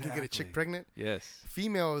 you can get a chick Exactly. pregnant. Yes.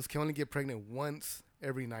 Females can only get pregnant once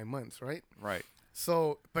every 9 months, right? Right.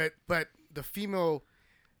 So, but the female,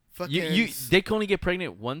 fucking They can only get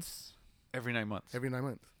pregnant once. Every 9 months. every 9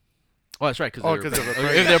 months. Oh, that's right. Because Oh, 'cause of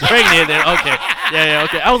the if they're pregnant, then okay. Yeah,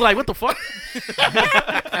 okay. I was like, what the fuck?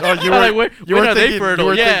 Oh, you I was like, when are they thinking- fertile? you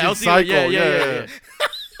were Yeah, thinking I was thinking, cycle. yeah.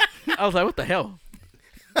 I was like, what the hell?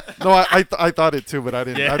 No, I thought it too, but I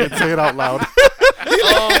didn't say it out loud.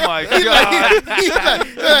 Oh my god!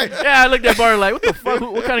 Yeah, I looked at Bart like, what the fuck?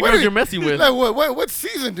 What kind of girls you're messing with? Like, what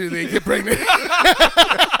season do they get pregnant?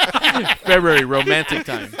 February, romantic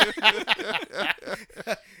time.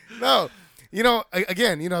 No,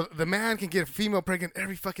 again, the man can get a female pregnant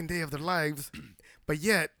every fucking day of their lives, but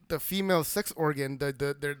yet the female sex organ,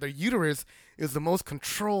 their uterus, is the most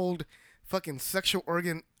controlled fucking sexual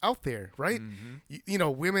organ out there, right?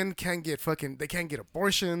 Mm-hmm. Women can't get they can't get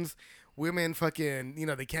abortions. Women fucking,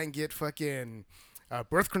 they can't get fucking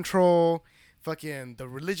birth control. Fucking the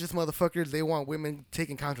religious motherfuckers, they want women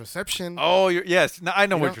taking contraception. Oh, yes. Now, I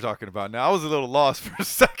know what you're talking about. Now I was a little lost for a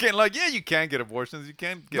second. Like, yeah, you can get abortions, you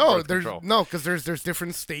can get birth control. No, because there's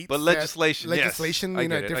different states. But legislation,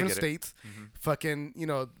 different states. Mm-hmm. Fucking,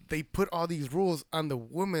 they put all these rules on the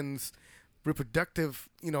woman's reproductive,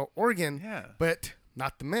 organ. Yeah. But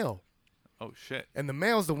not the male. Oh shit. And the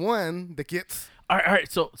male's the one that gets. All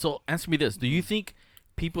right. So answer me this: do you think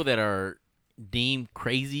people that are deemed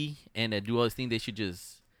crazy and that do all these things, they should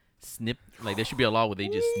just snip? Like, there should be a law where they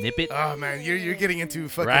just snip it? Oh man, you're getting into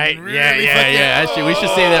fucking right? Really Yeah. Actually, we should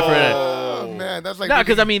say that for that. Oh man, that's like no,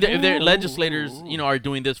 because I mean, if their legislators, are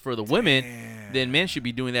doing this for the women, then men should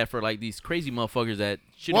be doing that for like these crazy motherfuckers that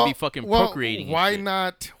shouldn't be fucking procreating. Why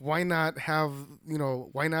not? Why not have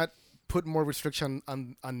Why not put more restriction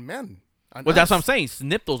on men? Well, that's what I'm saying.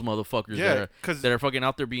 Snip those motherfuckers that are fucking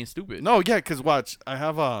out there being stupid. No, yeah, because watch, I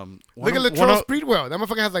have look at Latrell Sprewell. That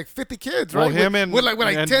motherfucker has like 50 kids, right? With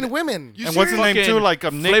like 10 women. And what's his name too? Like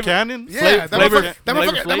Nick Cannon. Yeah, that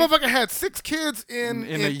motherfucker had 6 kids in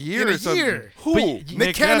a year. Or something. Who?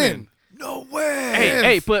 Nick Cannon. No way.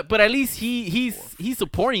 Hey, but at least he's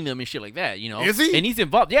supporting them and shit like that, Is he? And he's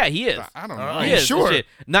involved. Yeah, he is. I don't know. He is. Sure. Shit.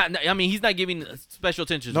 I mean, he's not giving special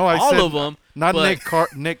attention to I all said of them. Not but,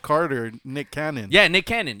 Nick Carter, Nick Cannon. Yeah, Nick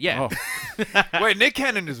Cannon. Yeah. Oh. Wait, Nick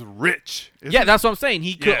Cannon is rich. Yeah, that's what I'm saying.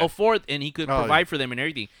 He could afford and he could provide for them and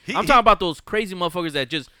everything. I'm talking about those crazy motherfuckers that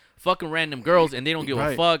just fucking random girls and they don't give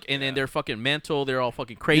a fuck, and then they're fucking mental. They're all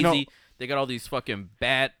fucking crazy. They got all these fucking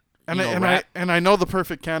bad. I know the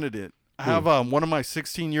perfect candidate. I have one of my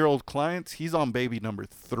 16-year-old clients. He's on baby number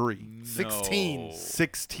 3.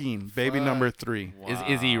 16, baby number 3. Wow.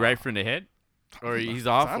 Is he right from the head, or he's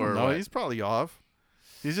off? I don't know. What? He's probably off.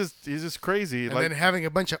 He's just crazy. And then having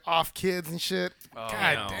a bunch of off kids and shit. Oh,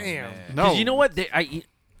 God damn. Man. No, you know what? All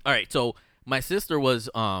right. So my sister was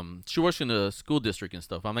she works in the school district and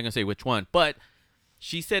stuff. I'm not gonna say which one, but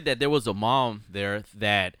she said that there was a mom there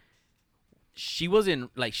that she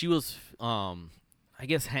wasn't like she was I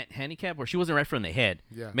guess handicapped, or she wasn't right from the head.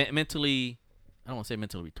 Yeah. Mentally, I don't want to say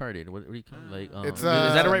mentally retarded. What do you call it? Like, is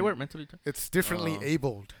that the right word? Mentally retarded? It's differently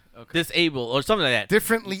abled. Okay. Disabled or something like that.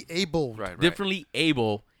 Differently abled. Right. Differently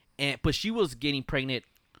able, but she was getting pregnant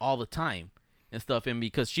all the time and stuff, and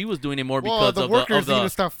because she was doing it more because the workers need to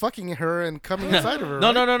stop fucking her and coming inside of her.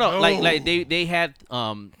 No. Like they had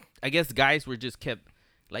I guess guys were just kept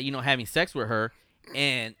having sex with her,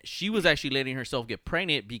 and she was actually letting herself get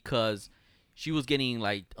pregnant because she was getting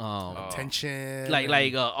like attention,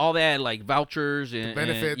 like all that, like vouchers and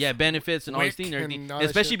benefits, benefits and all these things, and everything.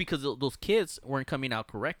 Especially because those kids weren't coming out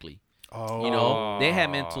correctly. Oh, they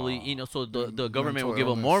had mentally, so the government would give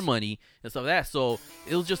them more money and stuff like that. So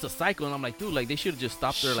it was just a cycle, and I'm like, dude, like they should have just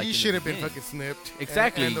stopped her. Like she should have been fucking snipped.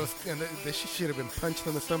 Exactly. And she should have been punched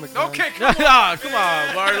in the stomach. Okay, come on,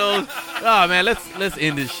 Barlos. Oh man, let's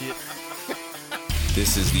end this shit.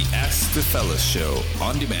 This is the Ask the Fellas show,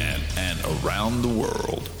 on demand and around the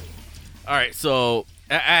world. All right, so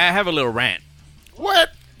I have a little rant.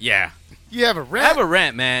 What? Yeah. You have a rant? I have a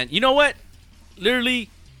rant, man. You know what? Literally,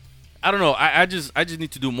 I don't know. I just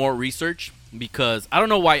need to do more research because I don't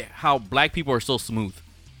know how black people are so smooth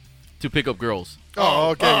to pick up girls.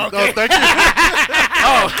 Oh, okay. Oh, okay. Thank you.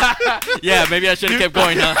 Yeah, maybe I should have kept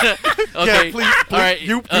going, huh? Okay. Yeah, please. All right.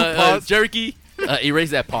 You pause. Cherokee, erase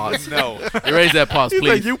that pause. No. Erase that pause, He's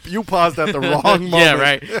please. like, you paused at the wrong moment. Yeah,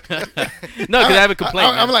 right. No, because I have a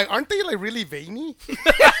complaint. I'm like, aren't they like really veiny?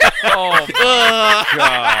 Oh, God.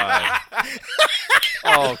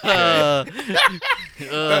 Okay.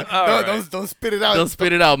 Don't spit it out. Don't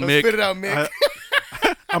spit it out, Don't Mick. spit it out, Mick.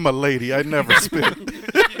 I'm a lady. I never spit.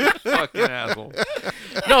 Fucking asshole.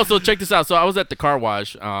 No, so check this out. So I was at the car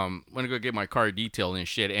wash. When I go get my car detailed and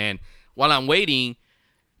shit, and while I'm waiting,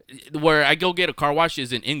 where I go get a car wash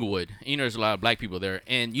is in Inglewood. There's a lot of black people there,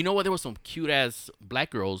 and you know what? There was some cute ass black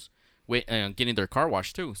girls getting their car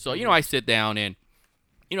washed too. So I sit down and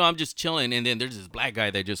I'm just chilling, and then there's this black guy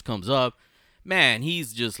that just comes up. Man,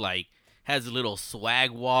 he's just like has a little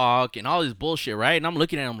swag walk and all this bullshit, right? And I'm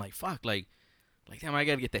looking at him like, fuck, like damn, I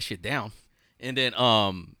gotta get that shit down. And then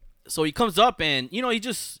so he comes up and he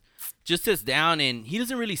just sits down and he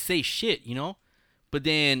doesn't really say shit, But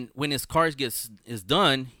then when his car is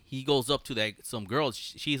done, he goes up to some girl.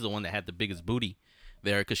 She's the one that had the biggest booty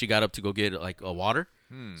there because she got up to go get like a water.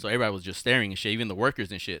 So everybody was just staring and shit, even the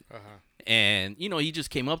workers and shit. And he just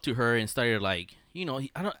came up to her and started like,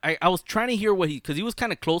 I was trying to hear because he was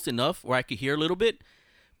kind of close enough where I could hear a little bit,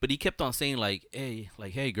 but he kept on saying like,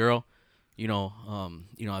 hey girl,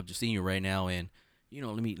 I've just seen you right now and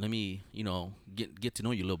let me get to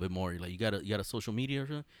know you a little bit more. Like you got a social media or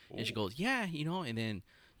something? And she goes, yeah, and then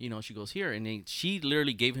she goes here and then she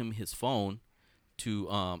literally gave him his phone to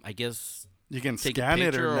I guess you can take scan a it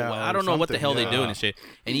picture or now I don't know what the hell yeah. they're doing and shit.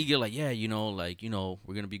 And he get like, yeah,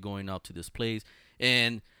 we're gonna be going out to this place.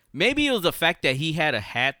 And maybe it was the fact that he had a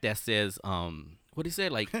hat that says what did he say,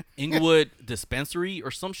 like Inglewood Dispensary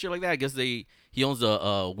or some shit like that. I guess he owns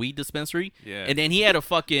a weed dispensary. Yeah. And then he had a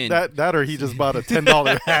fucking that or he just bought a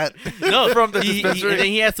 $10 hat. no from the he, dispensary. and then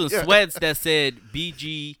he had some sweats that said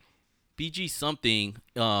BG something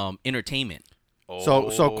entertainment.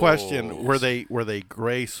 So question, were they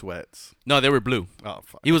gray sweats? No, they were blue. Oh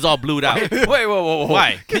fuck. He was all blued out. Wait, whoa.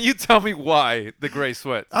 Why? Can you tell me why the gray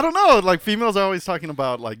sweats? I don't know. Like females are always talking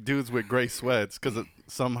about like dudes with gray sweats because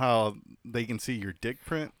somehow they can see your dick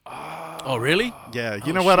print. Oh, really? Yeah.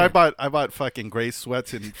 You know what? shit. I bought fucking gray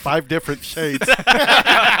sweats in 5 different shades.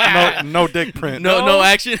 no dick print. No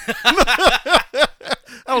action.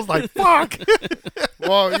 I was like, fuck.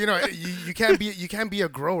 Well, you can't be a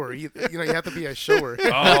grower. You have to be a shower. Oh,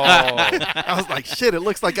 I was like, shit. It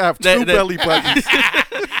looks like I have 2 That- belly buttons.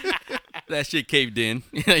 That shit caved in.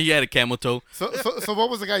 He had a camel toe. So what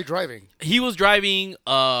was the guy driving? He was driving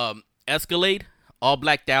Escalade, all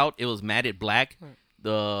blacked out. It was matted black. It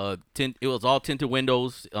was all tinted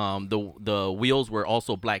windows. The wheels were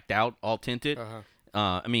also blacked out, all tinted.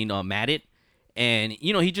 Matted. And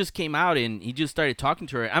he just came out and he just started talking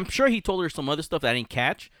to her. I'm sure he told her some other stuff that I didn't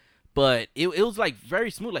catch, but it was like very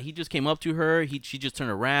smooth. Like he just came up to her, she just turned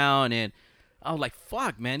around, and I was like,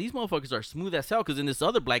 "Fuck, man, these motherfuckers are smooth as hell." Because then this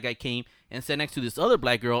other black guy came and sat next to this other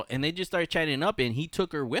black girl, and they just started chatting up, and he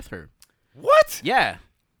took her with her. what? Yeah.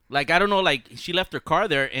 Like, I don't know, like, she left her car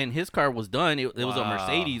there, and his car was done. It was a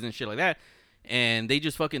Mercedes and shit like that. And they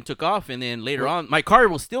just fucking took off, and then later on, my car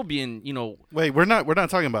was still being, Wait, we're not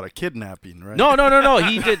talking about a kidnapping, right? No.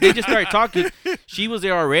 They just started talking. She was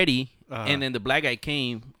there already, and then the black guy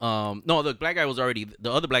came. The other black guy was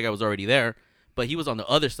already there, but he was on the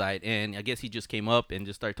other side, and I guess he just came up and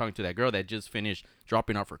just started talking to that girl that just finished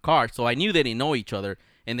dropping off her car. So I knew they didn't know each other,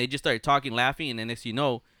 and they just started talking, laughing, and then next you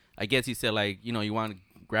know, I guess he said, like, you want to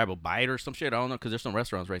grab a bite or some shit. I don't know, because there's some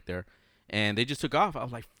restaurants right there. And they just took off. I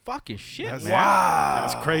was like, "Fucking shit, man!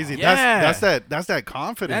 That's crazy. Yeah. That's that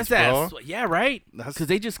confidence, bro. Yeah, right. That's- Because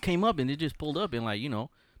they just came up and they just pulled up and like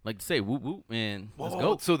to say whoop whoop and let's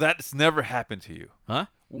go. So that's never happened to you? Huh?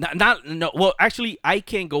 No. Well, actually, I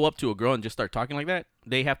can't go up to a girl and just start talking like that.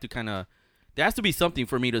 They have to there has to be something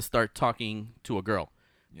for me to start talking to a girl.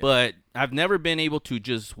 Yeah. But I've never been able to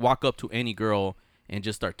just walk up to any girl and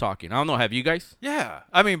just start talking. I don't know. Have you guys? Yeah.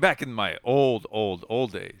 I mean, back in my old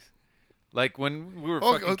days. Like when we were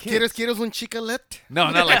fucking kids. ¿Quieres un chicalet? No,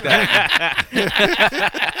 not like that.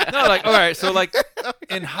 No, like, all right. So like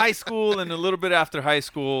in high school and a little bit after high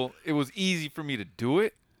school, it was easy for me to do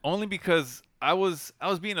it only because I was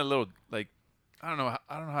being a little like, I don't know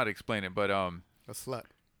how to explain it, but A slut.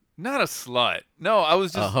 not a slut. No, I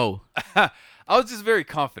was just A hoe. I was just very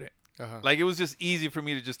confident. Uh-huh. Like it was just easy for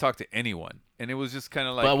me to just talk to anyone, and it was just kind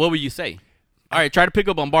of like. But what would you say? All right, try to pick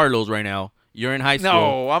up on Barlow's right now. You're in high school.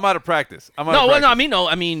 No, I'm out of practice. I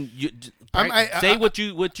mean, say I- what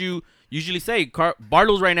you usually say.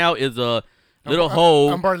 Barlow's right now is a little hoe.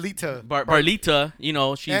 I'm Barlita.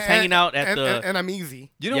 Barlita, she's hanging out at the. And I'm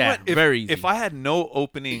easy. You know Yeah, what? If, very easy. if I had no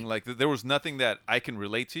opening, like there was nothing that I can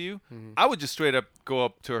relate to you, I would just straight up go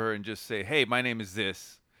up to her and just say, "Hey, my name is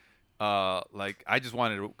this. Like I just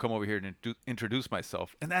wanted to come over here and introduce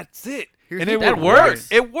myself," and that's it. Here's And the- it That would works.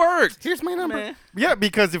 work. It worked. Here's my number. Man. Yeah,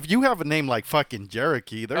 because if you have a name like fucking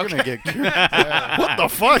Cherokee, they're gonna get what the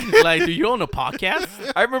fuck? Like, do you own a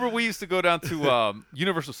podcast? I remember we used to go down to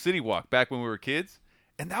Universal City Walk back when we were kids,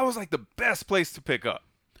 and that was like the best place to pick up.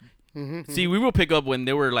 See, we will pick up when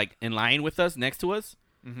they were like in line with us, next to us,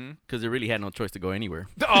 because they really had no choice to go anywhere.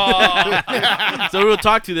 Oh, So we will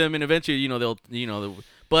talk to them, and eventually,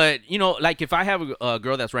 but like if I have a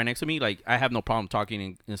girl that's right next to me, like I have no problem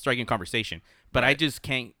talking and striking conversation. But I just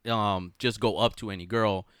can't just go up to any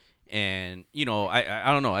girl And I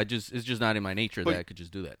don't know. It's just not in my nature that I could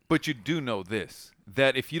just do that. But you do know this,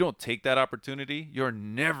 that if you don't take that opportunity, you're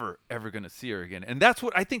never ever gonna see her again. And that's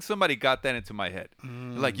what I think somebody got that into my head.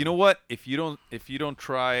 Like, you know what? If you don't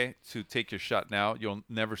try to take your shot now, you'll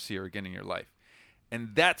never see her again in your life.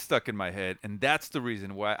 And that stuck in my head, and that's the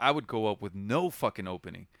reason why I would go up with no fucking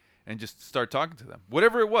opening and just start talking to them.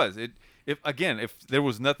 Whatever it was. If there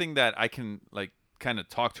was nothing that I can like kind of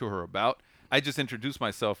talk to her about, I just introduce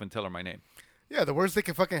myself and tell her my name. Yeah, the worst that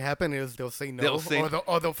can fucking happen is they'll say no,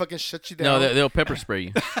 or they'll fucking shut you No, down. they'll pepper spray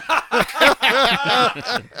you.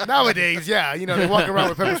 Nowadays, yeah, they walk around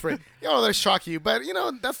with pepper spray. They'll shock you, but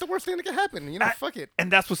that's the worst thing that can happen. Fuck it.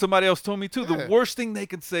 And that's what somebody else told me too. Yeah. The worst thing they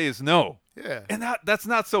could say is no. Yeah. And that's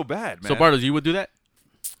not so bad, man. So Bartles, you would do that?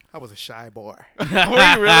 I was a shy boy. Were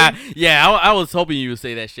you really? Yeah, I was hoping you would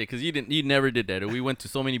say that shit because you never did that. We went to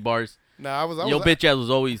so many bars. No, I was. Your bitch ass was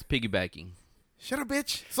always piggybacking. Shut up,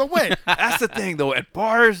 bitch. So what? That's the thing, though. At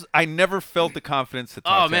bars, I never felt the confidence to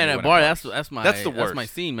talk Oh to man, anyone at bar, bars. that's the worst. That's my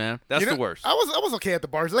scene, man. That's the worst. I was okay at the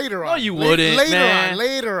bars later on. No, you wouldn't, man.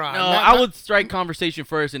 Later on. No, I would strike conversation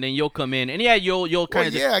first, and then you'll come in, and you'll kind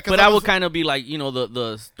of. yeah, 'cause but I I was- would kind of be like,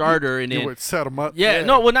 the starter, and You then would set them up. yeah,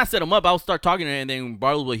 no, well, not set them up. I'll start talking to her, and then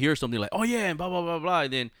Bartles will hear something like, oh yeah, and blah blah blah blah,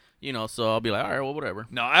 and then so I'll be like, all right, well, whatever.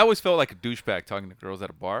 No, I always felt like a douchebag talking to girls at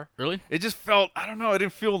a bar. Really? It just felt, I don't know, I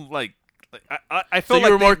didn't feel like I So felt you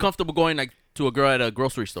were like more comfortable going like to a girl at a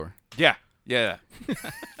grocery store. Yeah.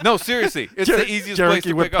 No, seriously, it's the easiest place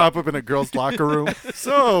to would pick pop up. up in a girl's locker room.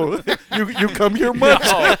 So you come here much?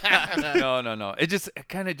 No. It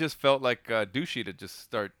kind of just felt like douchey to just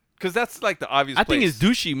start, because that's like the obvious. I think place. it's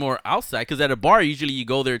douchey more outside, because at a bar usually you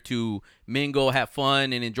go there to mingle, have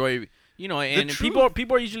fun, and enjoy. And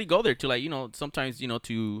people usually go there to like sometimes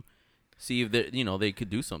to see if they could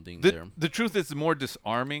do something there. The truth is more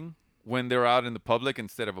disarming when they're out in the public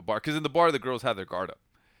instead of a bar, because in the bar the girls have their guard up.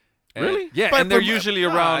 And- Really? Yeah, But- and they're but- usually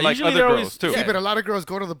around like usually other they're girls always- too. See, but a lot of girls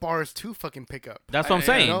go to the bars to fucking pick up. That's what I'm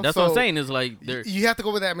saying. That's what I'm So saying. Is like they're You have to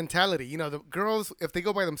go with that mentality. The girls, if they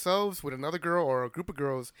go by themselves with another girl or a group of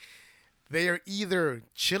girls, they are either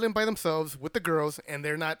chilling by themselves with the girls and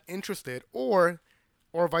they're not interested, or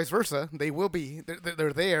vice versa. They will be.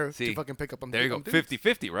 They're there See, to fucking pick up on. There you go, on dudes.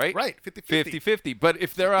 50-50, right? Right, 50-50. 50-50. But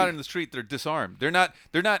if they're out in the street, they're disarmed. They so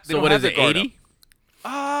don't what have is it? their guard 80?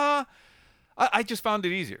 up. I just found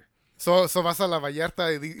it easier. So vas a la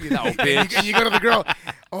Vallarta No, bitch. and you go to the girl.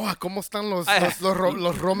 Oh, ¿cómo están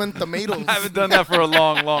los Roman tomatoes? I haven't done that for a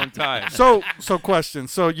long, long time. So question.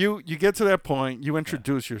 So you get to that point, you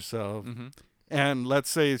introduce yourself, and let's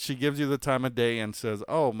say she gives you the time of day and says,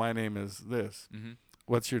 "Oh, my name is this."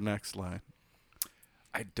 What's your next line?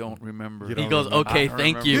 I don't remember. You He don't goes, remember. okay, I don't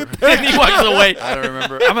thank you, remember. and he walks away. I don't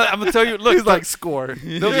remember. I'm gonna tell you. Look, He's like, score.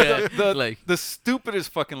 the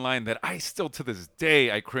stupidest fucking line that I still to this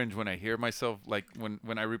day I cringe when I hear myself, like when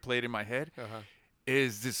I replay it in my head,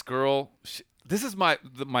 is this girl. This is my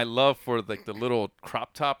love for like the little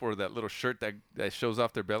crop top or that little shirt that shows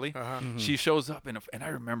off their belly. She shows up and I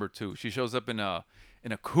remember too. She shows up in a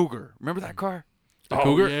Cougar. Remember that car? The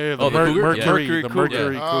Cougar? Yeah, Oh, the Cougar? Yeah. Mercury, Yeah. the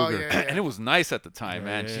Mercury Yeah. Oh, Cougar. yeah. And it was nice at the time,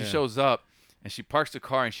 man. Yeah. She shows up and she parks the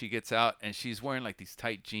car and she gets out and she's wearing like these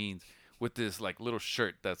tight jeans with this like little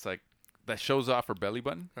shirt that shows off her belly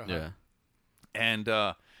button. Yeah. And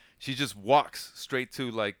she just walks straight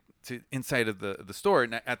to inside of the store.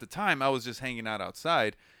 And at the time I was just hanging out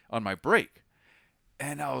outside on my break.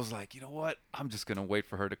 And I was like, you know what? I'm just going to wait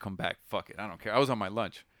for her to come back. Fuck it. I don't care. I was on my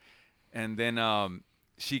lunch. And then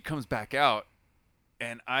she comes back out.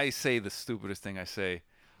 And I say the stupidest thing. I say,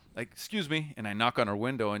 like, excuse me. And I knock on her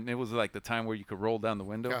window. And it was like the time where you could roll down the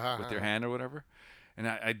window with your hand or whatever. And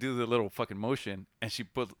I do the little fucking motion. And she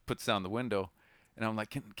puts down the window. And I'm like,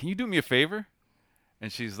 can you do me a favor?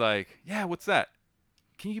 And she's like, yeah, what's that?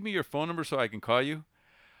 Can you give me your phone number so I can call you?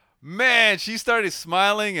 Man, she started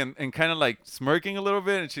smiling and kind of like smirking a little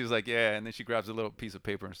bit. And she was like, yeah. And then she grabs a little piece of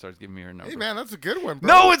paper and starts giving me her number. Hey man, that's a good one, bro.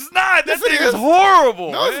 No, it's not. That Yes, it thing is is.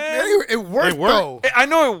 horrible. No, man. it worked though. I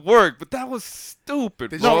know it worked, but that was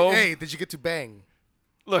stupid, Did bro. you get to bang?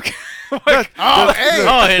 Look. Oh, hey.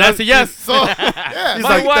 Oh, hey, that's a yes. So yeah,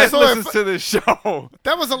 My so- wife so listens if- to this show.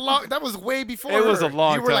 That was that was way before. It was her. a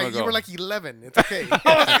long you were time like, ago. You were like 11. It's okay.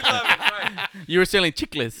 You were selling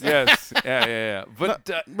chiclets. Yes. Yeah. But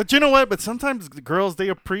But you know what? But sometimes the girls, they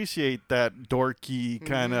appreciate that dorky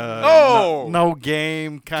kind of Oh! no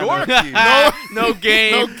game kind of. dorky. No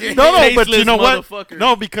game. No game. No, but you Tasteless know what? motherfucker.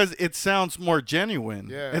 No, because it sounds more genuine.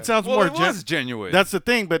 Yeah. It sounds Well, more it was genuine. That's the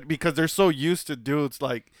thing, but because they're so used to dudes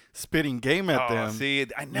like like spitting game at them. See,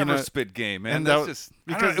 I never know, spit game, man. and That's that- just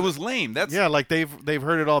because- it was lame. That's Yeah, like they've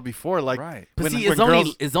heard it all before. Like, Right. But when, see, when it's only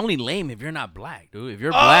girls, it's only lame if you're not black, dude. If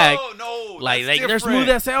you're black, no, like that's they're smooth different.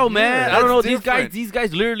 as hell, man. Yeah, I don't know. that's different. These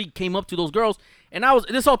guys literally came up to those girls, and I was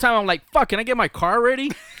this whole time I'm like, fuck, can I get my car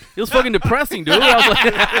ready? It was fucking depressing, dude. I was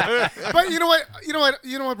like, But you know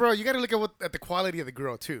what, bro? You got to look at the quality of the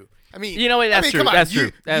girl too. I mean, You know what? That's true. come on. That's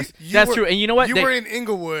true. That's true. And you know what? You They- were in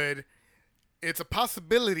Inglewood. It's a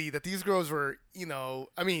possibility that these girls were,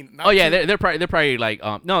 I mean. Not Oh yeah, too- they're probably like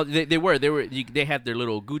no, they had their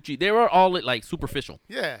little Gucci. They were all like superficial.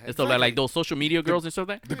 Yeah, And stuff like those social media girls and stuff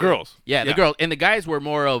like that. the girls. Yeah, the girls and the guys were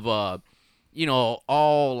more of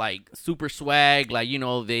all like super swag. Like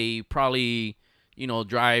they probably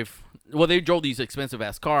drive. Well, they drove these expensive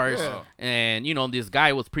ass cars, Yeah. and this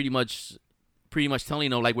guy was pretty much telling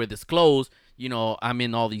them like, we're disclosed. I'm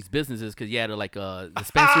in all these businesses because he had a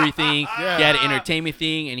dispensary thing, Yeah. he had an entertainment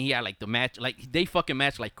thing, and he had like the match. Like they fucking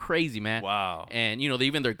match like crazy, man. Wow. And they,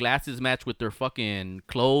 even their glasses match with their fucking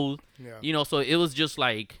clothes. Yeah. So it was just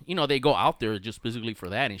like they go out there just specifically for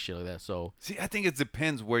that and shit like that. So See, I think it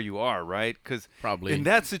depends where you are, right? Because Probably. in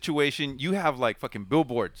that situation, you have like fucking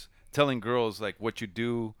billboards telling girls like what you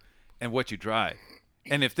do and what you drive.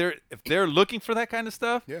 And if they're looking for that kind of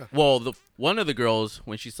stuff, Yeah. well, one of the girls,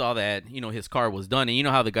 when she saw that his car was done, and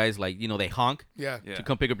how the guys like they honk Yeah. Yeah. to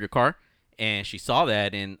come pick up your car, and she saw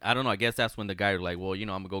that, and I don't know, I guess that's when the guy was like, well, I'm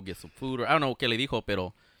gonna go get some food, or I don't know que le dijo,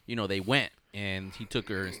 pero they went and he took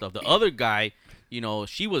her and stuff. The other guy,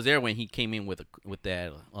 she was there when he came in with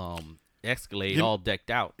that Escalade all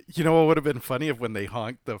decked out. you know what would have been funny if when they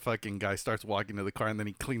honk, the fucking guy starts walking to the car and then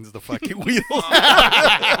he cleans the fucking wheels.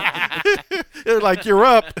 They're like, you're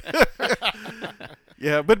up.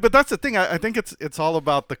 Yeah, but that's the thing. I think it's all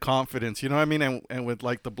about the confidence, you know what I mean? And with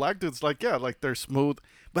like the black dudes, like, yeah, like they're smooth.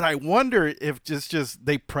 But I wonder if just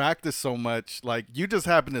they practice so much, like you just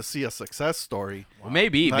happen to see a success story. Well,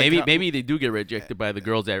 maybe Like, maybe they do get rejected by the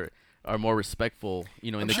girls that are more respectful,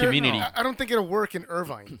 in the Sure, community. I don't think it'll work in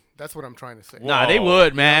Irvine. That's what I'm trying to say. Nah, they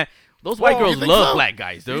would, man. Those white Whoa, you girls think love so? black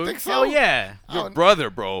guys, dude. You think so? Hell yeah. your brother,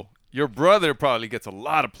 bro, your brother probably gets a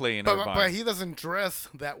lot of play in But Irvine. he doesn't dress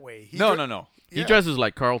that way. No. He Yeah. dresses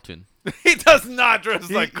like Carlton. He does not dress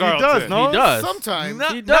like Carlton. He does, no? He does. Sometimes.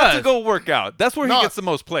 Not, He not to does. go work out. That's where he No. gets the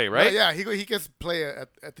most play, right? Yeah, he gets play at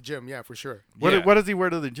the gym. Yeah, for sure. What, Yeah. what does he wear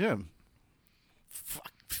to the gym?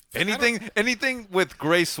 Anything with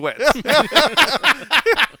gray sweats.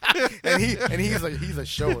 And he's a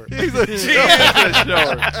shower. He's a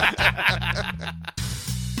shower.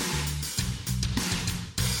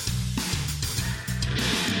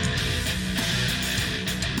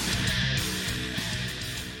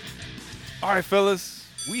 All right, fellas,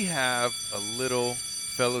 we have a little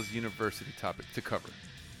fellas university topic to cover.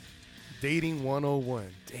 Dating 101.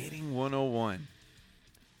 Dating 101.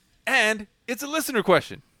 And it's a listener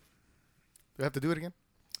question. Do I have to do it again?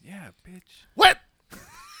 Yeah, bitch. What?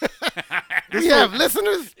 We have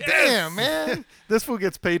listeners? Damn, man. This fool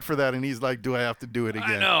gets paid for that, and he's like, "Do I have to do it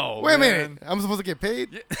again?" I know. Wait a man. minute. I'm supposed to get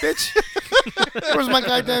paid? Bitch. Where's my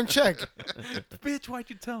goddamn check? Bitch, why'd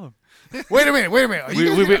you tell him? Wait a minute. Are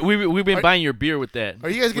you guys getting, We've been buying your beer with that. are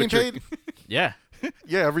you guys getting with your- paid? Yeah.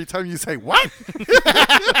 Yeah, every time you say what,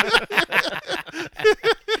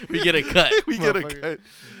 We get a cut. we get a cut.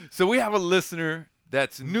 So we have a listener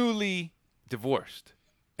that's newly divorced,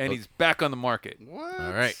 and he's back on the market. What?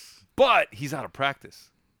 All right. But he's out of practice.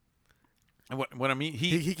 And what I mean,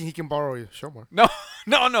 He can borrow you. Show more.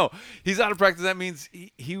 no. He's out of practice. That means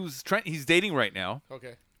he's dating right now,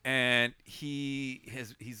 Okay. and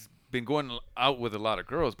he's been going out with a lot of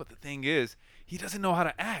girls. But the thing is, he doesn't know how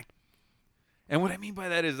to act. And what I mean by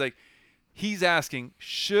that is, like, he's asking,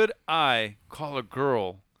 should I call a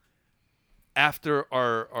girl after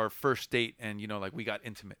our first date and, like, we got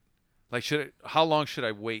intimate? Like, how long should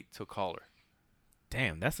I wait to call her?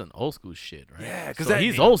 Damn, that's some old school shit, right? Yeah, because So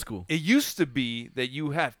he's old school. It used to be that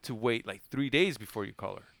you have to wait like 3 days before you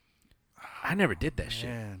call her. I never did that shit.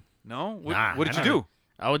 Man. No? What, Nah, what did I you never- do?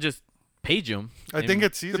 I would just page them. I think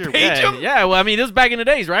it's easier. page Yeah, 'em? yeah. Well, I mean, this is back in the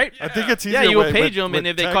days, right? I think it's easier. Yeah, you would with- page with- them, and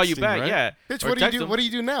with if they call you texting, back, right? yeah. Bitch, Or what do you text do? 'em. What do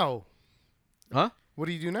you do now? Huh? What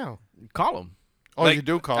do you do now? Call them. Oh, Like, you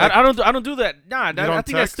do call. I don't do that. Nah, I don't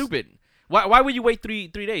think that's text? stupid. Why would you wait three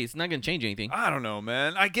days? It's not gonna change anything. I don't know,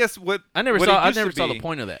 man. I guess what I never what saw. it I used to never saw the be-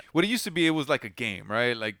 point of that. What it used to be, it was like a game,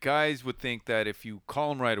 right? Like guys would think that if you call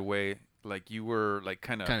them right away, like you were like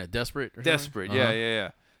kind Kind of desperate. Or desperate. something? Yeah, Uh-huh.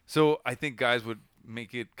 yeah. So I think guys would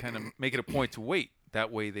make it a point to wait. That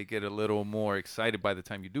way they get a little more excited by the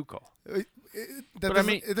time you do call. That But I doesn't,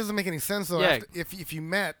 mean- it doesn't make any sense though. Yeah. If you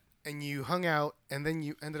met and you hung out and then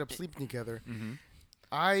you ended up sleeping together,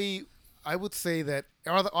 I would say that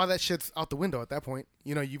all that shit's out the window at that point.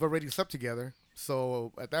 You know, you've already slept together,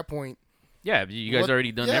 so at that point, Yeah, you guys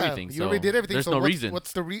already done everything. You So already did everything. There's so no what's, reason.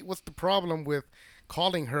 What's the problem with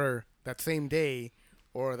calling her that same day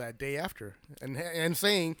or that day after and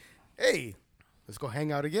saying, "Hey, let's go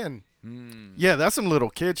hang out again"? Yeah, that's some little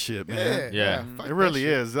kid shit, man. Yeah. fuck It that really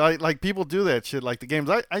shit. is. Like people do that shit. Like the games.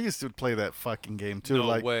 I used to play that fucking game too. No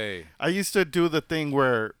like way. I used to do the thing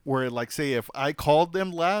where like say if I called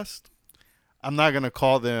them last, I'm not gonna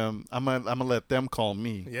call them. I'm gonna let them call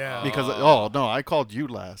me. Yeah. Because no, I called you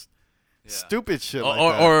last. Stupid shit like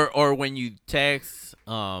that. Or when you text,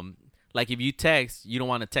 like if you text, you don't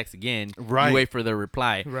want to text again. Right. You wait for the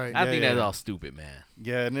reply. Right. I Yeah, think yeah. that's all stupid, man.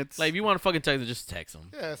 Yeah, and it's Like if you want to fucking text her, just text them.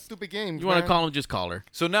 Yeah, stupid games. You want to man. call them, just call her.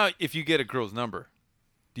 So now, if you get a girl's number,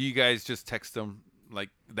 do you guys just text them like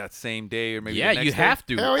that same day or maybe? Yeah, the next you day? have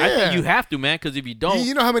to. Hell I yeah. think you have to, man. Because if you don't,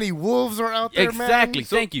 You know how many wolves are out there, exactly. man?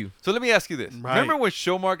 Thank you. So let me ask you this: Right. Remember when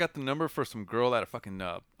Shomar got the number for some girl at a fucking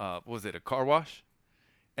what was it, a car wash,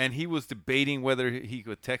 and he was debating whether he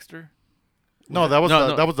could text her? no, that was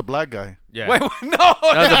No. that was the black guy. Yeah. Wait, no,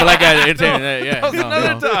 That was a black guy entertaining that. Yeah. that was no,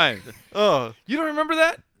 another no. time. Oh, You don't remember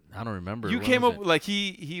that? I don't remember. You When came was up it? like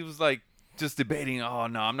he was like just debating. Oh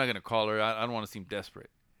no, I'm not gonna call her. I don't want to seem desperate.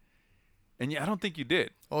 And I don't think you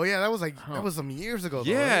did. Oh yeah, that was that was some years ago.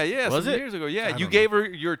 Though, Yeah, right? yeah, Was some it? years ago. Yeah, I you don't gave her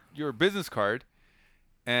your business card,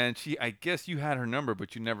 and I guess you had her number,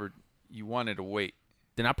 but you wanted to wait.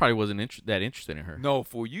 Then I probably wasn't that interested in her. No,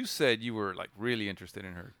 fool, you said you were like really interested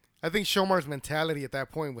in her. I think Shomar's mentality at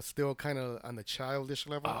that point was still kind of on the childish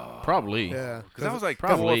level. Probably. Yeah, Because that was like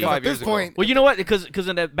Probably. 4 or 5 at years this point, Well, you know what? Because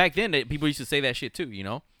back then people used to say that shit too, you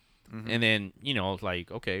know. Mm-hmm. And then it's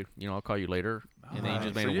like, okay, I'll call you later, and then you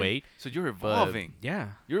just made her wait. So you're But, evolving. yeah.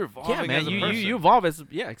 You're evolving Yeah, man. as a You person. evolve as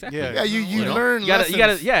exactly. Yeah. yeah, you know? learn. You gotta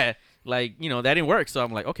lessons. yeah. Like that didn't work, so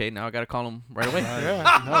I'm like, okay, now I gotta call him right away.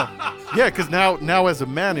 yeah, because now as a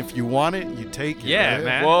man, if you want it, you take it. Yeah, right?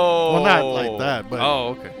 man. Whoa. Well, not like that, but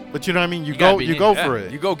Oh, okay. but you know what I mean. You gotta go be you in. go Yeah, for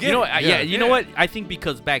it. You go get You know it. what? You know what? I think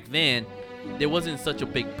because back then there wasn't such a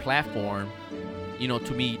big platform,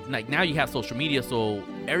 to me. Like now you have social media, so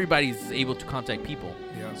everybody's able to contact people.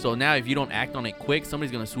 Yeah. So now if you don't act on it quick,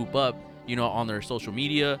 somebody's gonna swoop up, on their social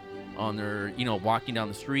media, on their, walking down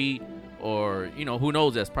the street, or who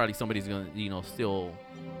knows? That's probably somebody's gonna, still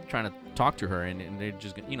trying to talk to her, and they're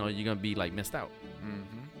just, you're gonna be like missed out.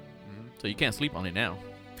 So you can't sleep on it now.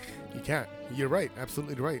 You can't. You're right.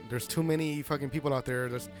 Absolutely right. There's too many fucking people out there.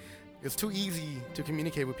 It's too easy to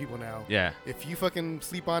communicate with people now. Yeah. If you fucking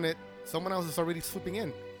sleep on it, someone else is already slipping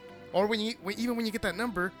in. Or even when you get that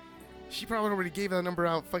number, she probably already gave that number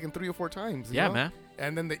out fucking 3 or 4 times. you Yeah, know? man.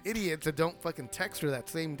 And then the idiots that don't fucking text her that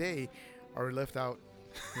same day are left out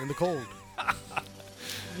in the cold.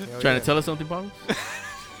 Trying to tell us something, Pablo?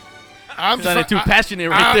 I'm Sounded too passionate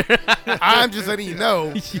right there. I'm just letting you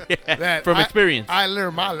know Yeah, that from experience. I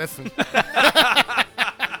learned my lesson.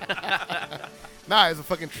 Nah, it's a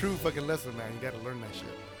fucking true fucking lesson, man. You gotta learn that shit.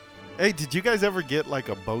 Hey, did you guys ever get like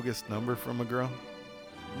a bogus number from a girl?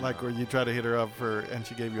 Like where you try to hit her up and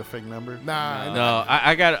she gave you a fake number? Nah, No,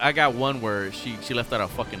 I got one where she left out a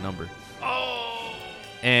fucking number. Oh.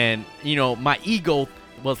 And my ego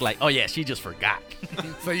was like, oh yeah, she just forgot.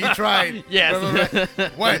 So you tried. Yes.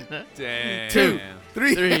 1, Damn. 2,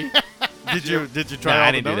 3. 3. Did you try? Nah, all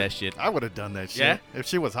I the didn't do numbers? that shit. I would have done that shit. Yeah? If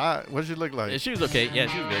she was hot, what did she look like? She was okay. Yeah,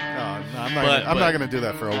 she was good. Oh, no, I'm But- not gonna do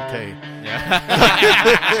that for okay.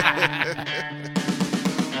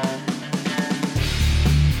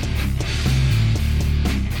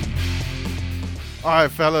 All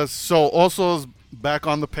right, fellas. So Oso's back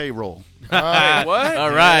on the payroll. Wait, what?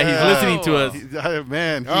 All right, he's listening to us.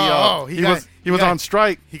 Man, he was got- on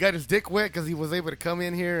strike. He got his dick wet because he was able to come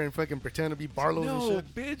in here and fucking pretend to be Barlow and No,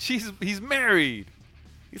 shit. bitch. He's married.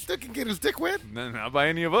 He still can get his dick wet. No, not by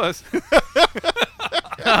any of us.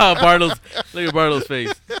 Barlow's, look at Barlow's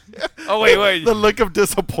face. Oh wait. The look of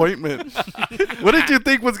disappointment. What did you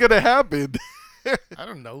think was gonna happen? I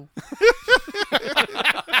don't know.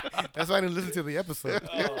 That's why I didn't listen to the episode.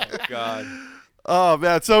 Oh God. Oh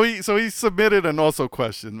man, so he submitted an also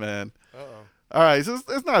question, man. Uh-oh. All right, so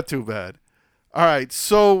it's not too bad. All right,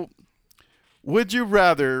 so would you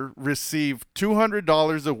rather receive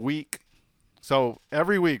 $200 a week? So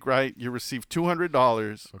every week, right? You receive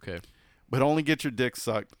 $200, Okay. but only get your dick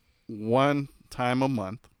sucked one time a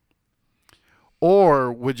month,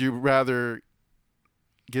 or would you rather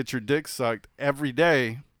get your dick sucked every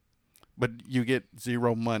day, but you get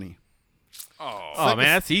zero money? Oh man,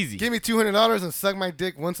 that's easy. Give me $200 and suck my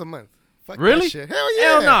dick once a month. Fuck Really? that shit. Hell yeah.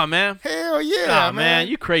 Hell no, man. Hell yeah, Nah, man. man,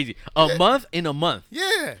 you crazy. A month in a month.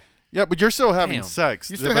 Yeah. Yeah, but you're still having Damn. sex.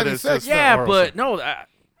 You're still but having it's sex, just the Yeah, oral but sex. no, I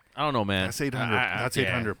don't know, man. That's 800. That's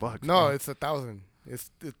yeah. $800. No, man. it's 1,000. It's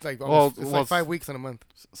like Well, almost, it's well, like 5 weeks in a month.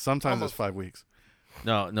 Sometimes almost. it's 5 weeks.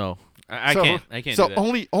 No. I So- can't. I can't So do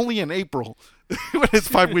that. only in April when it's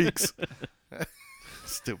 5 weeks.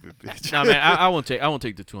 Stupid bitch. No, man, I won't take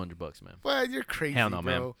the $200, man. Well, you're crazy, Hell no,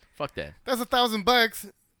 bro. man. Fuck that. That's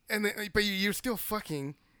 $1,000, and then, but you're still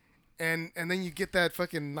fucking, and then you get that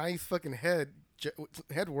fucking nice fucking head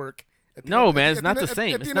work. At the No, end- man, at it's the not end the of-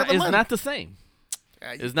 same. at the It's end not. of the It's month. not the same.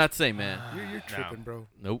 Yeah, It's not the same, man. You're tripping, bro.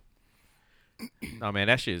 Nope. No, man,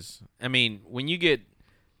 that shit's. I mean, when you get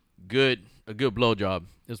a good blowjob,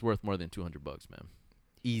 it's worth more than $200, man.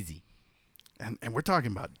 Easy. And we're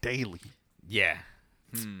talking about daily. Yeah.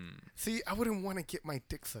 See, I wouldn't want to get my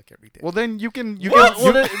dick sucked every day. Well, then you can you What?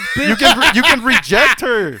 can Well, you can reject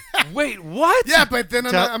her. Wait, what? yeah, but then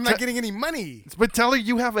I'm Tell- not getting any money But tell her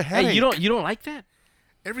you have a headache. Hey, you don't like that?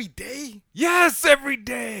 every day. Yes, every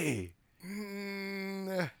day.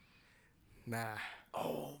 Nah.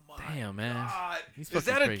 Damn, man. He's Is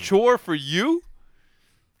fucking that a crazy. chore for you?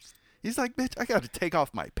 He's like, bitch, I got to take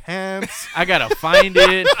off my pants. I gotta find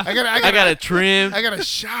it. I I gotta trim. I gotta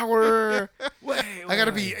shower. Wait, I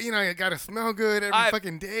gotta be, I gotta smell good every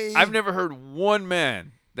fucking day. I've never heard one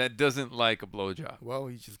man that doesn't like a blowjob. Well,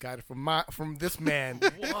 you just got it from this man.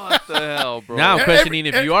 What the hell, bro? Now I'm questioning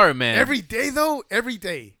if you are a man. Every day though, every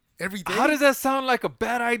day. How does that sound like a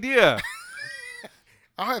bad idea?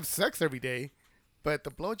 I'll have sex every day, but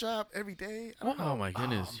the blowjob every day. I don't know. Oh my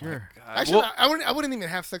goodness, you're. Actually, Well- I wouldn't even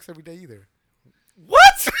have sex every day either.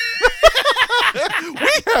 What?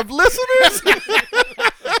 We have listeners.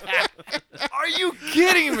 Are you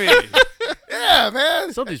kidding me? Yeah,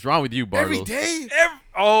 man. Something's wrong with you, Bartles. Every day,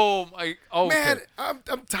 Oh my! Okay. man.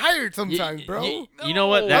 I'm tired sometimes, bro. You know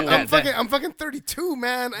what? That, I'm that, fucking 32,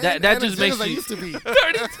 man. I that ain't just as young makes as I you- used to be.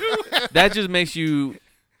 that just makes you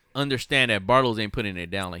understand that Bartles ain't putting it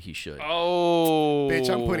down like he should. Oh, Bitch,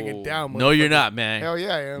 I'm putting it down. No, you're motherfucker. not, man. Hell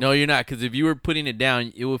yeah, I am. No, you're not. Because if you were putting it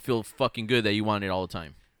down, it would feel fucking good that you want it all the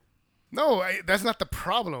time. No, that's not the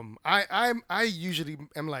problem. I usually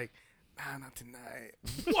am like, nah, not tonight.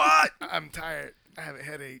 What? I'm tired. I have a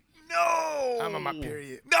headache. No. I'm on my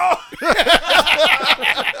period. No.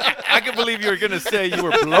 I can believe you were gonna say you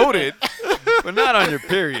were bloated, but not on your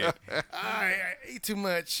period. I ate too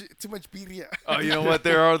much birria. Oh, you know what?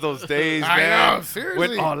 There are those days, I man. know,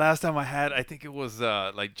 seriously. Last time I had, I think it was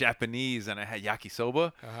like Japanese, and I had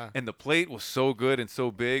yakisoba, and the plate was so good and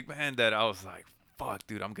so big, man, that I was like, "Fuck,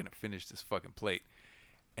 dude, I'm gonna finish this fucking plate."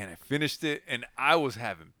 And I finished it, and I was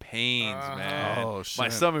having pains, man. Oh, My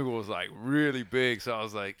shit. stomach was like really big, so I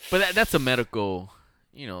was like, But that's a medical,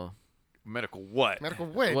 "Medical what?" Medical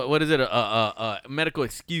wait. what is it? A medical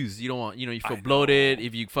excuse. You don't want, you feel bloated.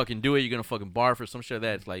 If you fucking do it, you're gonna fucking barf or some shit like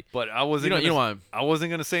that. It's like, But I wasn't. You don't want- I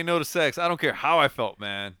wasn't gonna say no to sex. I don't care how I felt,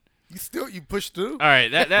 man. You pushed through? all right,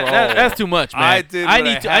 Bro, that's too much, man. I did what I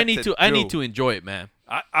need had to to enjoy it, man.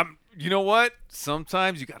 I'm. You know what?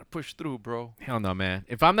 Sometimes you gotta push through, bro. Hell no, man.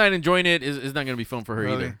 If I'm not enjoying it, it's not gonna be fun for her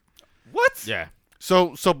Really? either. What? Yeah,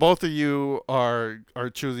 So both of you are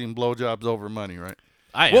choosing blowjobs over money, right?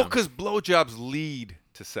 I am. Well, because blowjobs lead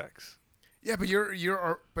to sex. Yeah, but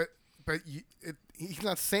he's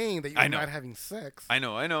not saying that I you're know. not having sex. I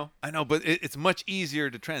know. But it's much easier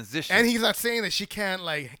to transition. And he's not saying that she can't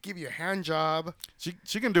like give you a hand job. She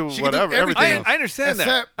can do She can do whatever, everything. everything. I understand that.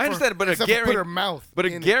 Except I understand, for- but a except for put her mouth but a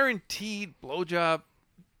in it. guaranteed blowjob,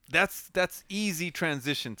 that's easy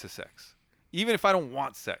transition to sex. Even if I don't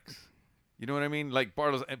want sex, you know what I mean? Like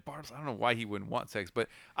Bartles, I don't know why he wouldn't want sex, but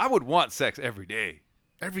I would want sex every day.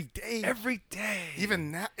 Every day. Every day.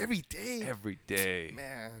 Even now, every day. Every day,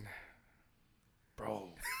 Man. bro.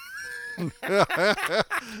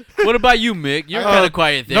 What about you, Mick? You're kind of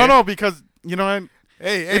quiet there. No, because I,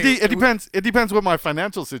 Hey, it depends. It depends what my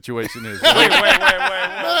financial situation is. wait.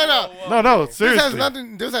 No, seriously.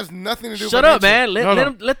 This has nothing to do with Shut up, financial. man. No,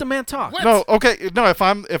 no. Let the man talk. What? No, okay, no.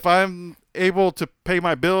 If I'm able to pay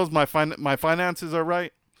my bills, my finances are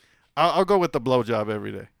right, I'll go with the blowjob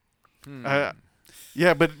every day.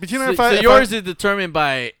 Yeah, but So, so yours is determined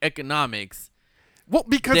by economics well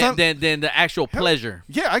because than the actual pleasure.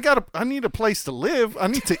 yeah, I need a place to live. I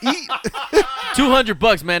need to eat.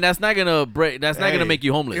 $200, man. That's not gonna break. That's not gonna Hey. make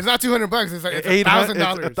you homeless. It's not $200. It's like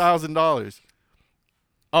 $800 $1,000. $1,000.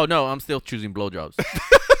 Oh no, I'm still choosing blowjobs.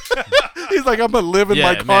 He's like, I'm gonna live in Yeah,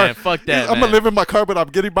 my car. man, fuck that, I'm man. gonna live in my car, but I'm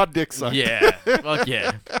getting my dick sucked. Yeah, fuck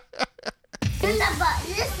yeah. Listen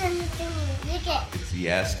to music. It's the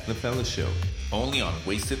Ask the Fella Show, only on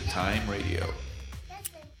Wasted Time Radio.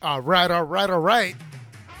 All right.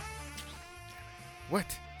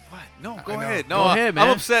 What? No, go I know. ahead. No, Go ahead, man.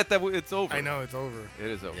 I'm upset that it's over. I know it's over. It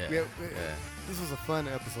is over. Yeah. Yeah, this was a fun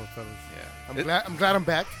episode, fellas. Yeah. I'm glad I'm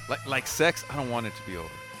back. Like sex, I don't want it to be over.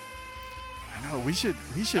 I know we should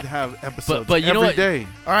have episodes but you know every what? day.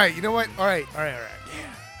 All right, you know what? All right. Yeah.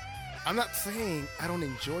 I'm not saying I don't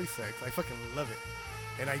enjoy sex. I fucking love it,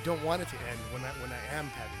 and I don't want it to end when I am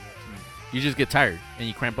having it. You just get tired and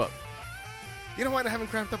you cramp up. You know what? I haven't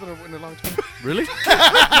cramped up in a long time. Really?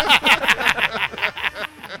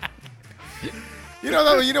 You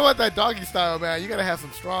know what? That doggy style, man. You gotta have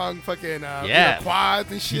some strong fucking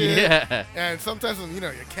quads and shit. Yeah. And sometimes,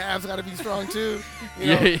 your calves gotta be strong too.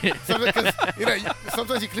 Yeah.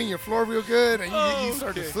 Sometimes you clean your floor real good, and you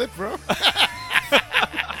start to slip, bro.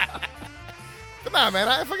 But nah, man.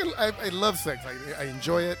 I love sex. I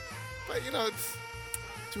enjoy it, but it's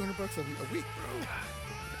 $200 a week, bro.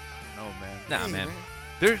 No, man. Nah, Hey, man.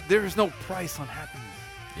 There is no price on happiness.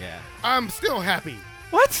 Yeah. I'm still happy.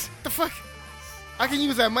 What? The fuck? I can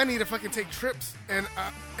use that money to fucking take trips, and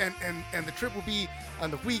the trip will be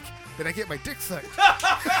on the week that I get my dick sucked.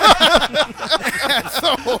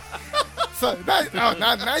 so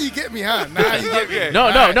now you get me, huh? Now you get me.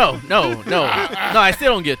 No. No, I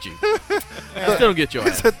still don't get you. I still don't get your He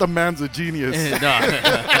ass. said the man's a genius. No.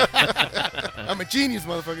 I'm a genius,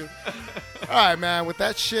 motherfucker. All right, man. With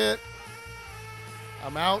that shit,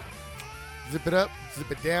 I'm out. Zip it up,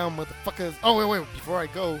 zip it down, motherfuckers. Oh wait. Before I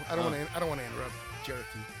go, I don't want to interrupt Cherokee.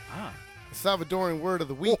 The Salvadoran word of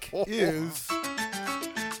the week is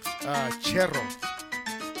cherro.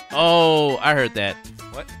 Oh, I heard that.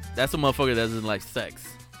 What? That's a motherfucker that doesn't like sex.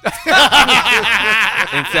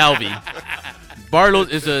 In Salvi. Barlos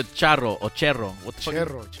is a charro or cherro. What the fuck?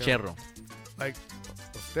 Cherro. Like,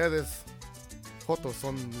 ustedes, jotos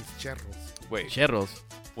son mis cherros. Wait, Cherros.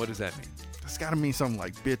 what does that mean? It's got to mean something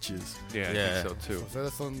like bitches. Yeah, I Yeah. think so too.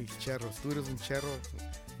 Ustedes son mis cherros. Tú eres un cherro.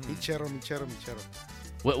 Mi cherro, mi cherro, mi cherro.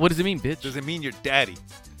 What does it mean, bitch? Does it mean your daddy?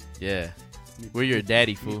 Yeah. We're your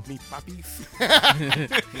daddy, fool. Mi papis.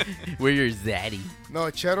 We're your zaddy. No,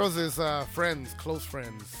 cherros is friends, close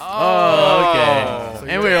friends. Oh, okay. So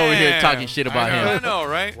And we're over here Damn. talking shit about I I him. know,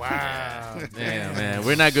 right? Wow. Damn, man.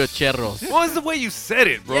 We're not good cherros. What was the way you said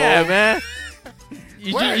it, bro? Yeah, man.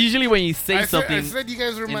 What? Usually when you say something, I said you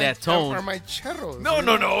guys are in my that tone. are my cherros.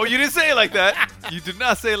 No, you didn't say it like that. You did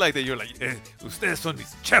not say it like that. You're like, ustedes son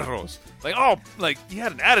mis cherros. Like, you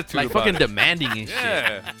had an attitude like about fucking it. demanding and shit.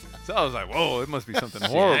 Yeah. So I was like, whoa, it must be something Shit,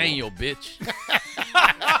 horrible. I ain't your bitch.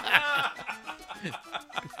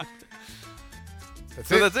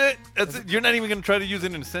 That's it? That's it? You're not even going to try to use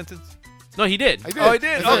it in a sentence? No, he did. I did. Oh, he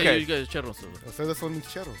did? He said Okay. You guys cherros. So. Ustedes son mis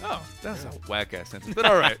cherros. Oh, that's a whack-ass sentence. But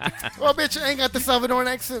all right. Well, bitch, I ain't got the Salvadoran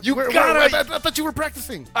accent. You Where- gotta- I thought you were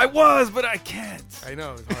practicing. I was, but I can't. I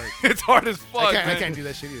know, it's hard. It's hard as fuck, I man. can't do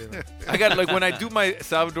that shit either. I got like when I do my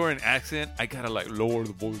Salvadoran accent, I gotta like lower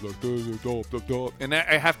the voice like this, and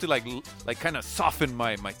I have to like kind of soften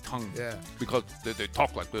my tongue. Yeah. Because they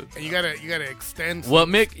talk like this. And you gotta extend. What,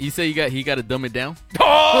 Mick? You say he got to dumb it down?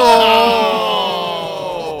 Oh!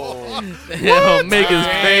 Damn, Mick is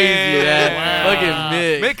crazy, man. Wow. Fucking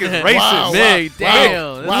Mick. Mick is racist. Wow. Mick,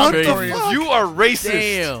 damn. That's Wow, crazy. Torian. You are racist.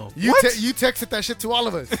 Damn. You texted that shit to all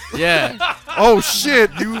of us. Yeah. Oh shit!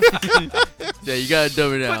 You Yeah, you got to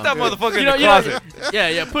dumb it down. Put that motherfucker in You the know, closet.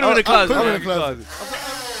 Yeah, put him in the closet. Put him in the closet.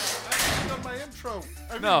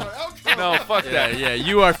 No, no, fuck Yeah, that. yeah,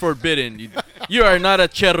 you are forbidden. You are not a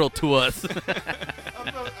cherro to us. I'm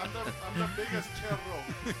the biggest cherro.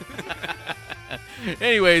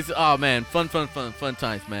 Anyways, oh man, fun times,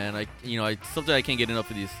 man. Sometimes I can't get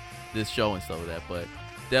enough of this show and stuff like that, but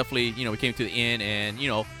definitely, we came to the end, and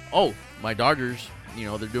my Dodgers,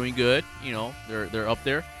 they're doing good. They're up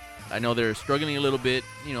there. I know they're struggling a little bit,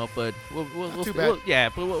 but we'll too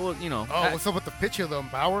bad. but we'll Oh, what's up with the pitcher though,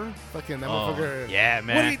 Bauer? Fucking that motherfucker. yeah, What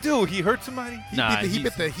man. did he do? He hurt somebody?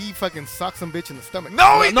 He fucking socked some bitch in the stomach.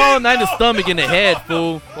 No, he No, didn't. not in the stomach, in the head,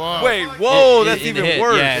 fool. Whoa. Wait, whoa, In- that's in the even head.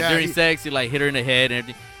 worse. Yeah, Yeah, during he- sex, he hit her in the head and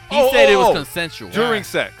everything. He Oh, said it was oh, consensual. During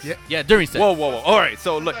sex. Yeah. Yeah, during sex. Whoa. All right,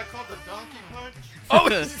 so look. I called the donkey punch.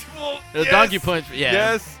 Oh, The yes. donkey punch. Yeah.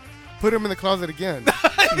 Yes. Put him in the closet again.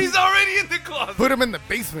 He's already in the closet. Put him in the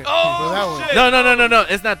basement. Oh, for that one. shit. No.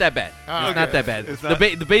 It's not that bad. Ah, It's okay. not that bad. It's The not?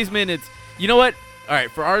 the basement. It's you know what? All right,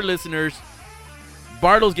 for our listeners,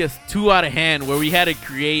 Bartles gets too out of hand where we had to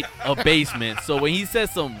create a basement. So when he says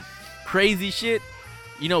some crazy shit,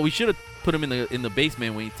 we should have put him in the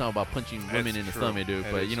basement when he's talking about punching women That's in the true. stomach, dude.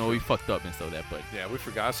 That But is we true. fucked up and stuff like that. But Yeah, we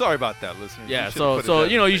forgot. Sorry about that, listeners. yeah, We should've so put it so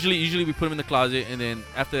down. usually we put him in the closet, and then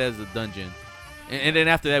after that is the dungeon. And then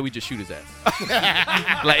after that, we just shoot his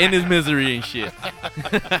ass. Like in his misery and shit. Dude,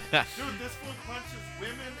 this fool punches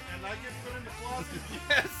women, and I get put in the closet.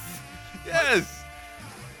 Yes. Yes.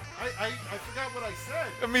 I forgot what I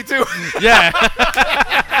said. Me too. Yeah.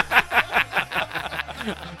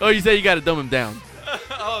 Oh, you said you got to dumb him down.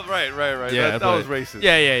 Oh, right. Yeah, that was racist.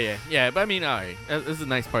 Yeah. But I mean, all right. This is a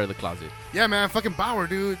nice part of the closet. Yeah, man, fucking Bauer,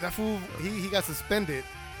 dude. That fool, he got suspended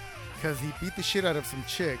because he beat the shit out of some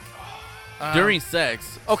chick. During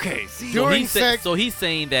sex. Okay. See. During sex. So he's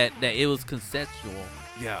saying that it was consensual.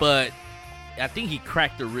 Yeah. But I think he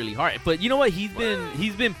cracked her really hard. But you know what? He's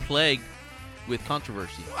been plagued with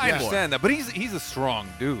controversy. I understand that, but he's a strong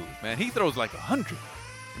dude, man. He throws like 100.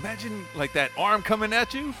 Imagine like that arm coming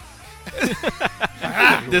at you.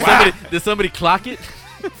 Did somebody clock it?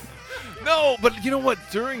 No, but you know what?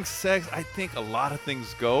 During sex, I think a lot of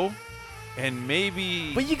things go, and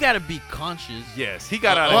maybe. But you got to be conscious. Yes, he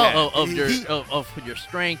got out of hand. Of your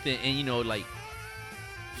strength and you know, like.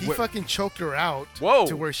 He fucking choked her out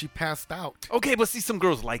to where she passed out. Okay, but see, some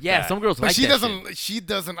girls like that. Yeah, some girls But like she that doesn't. shit. She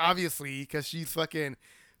doesn't obviously because she's fucking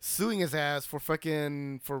suing his ass for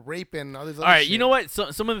rape and all this other All right, shit. you know what?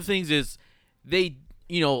 Some of the things is they,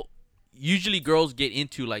 you know, usually girls get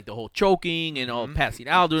into like the whole choking and all passing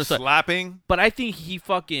out doing stuff. Slapping. But I think he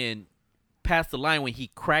fucking passed the line when he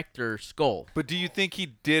cracked her skull. But do you think he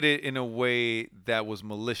did it in a way that was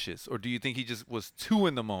malicious, or do you think he just was too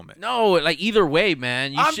in the moment? No, like either way,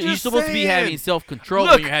 man. You're just supposed to be saying. having self-control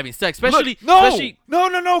Look, when you're having sex, especially. No. especially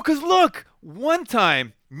Because look, one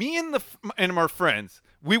time, me and our friends,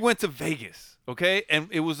 we went to Vegas, okay, and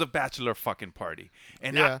it was a bachelor fucking party,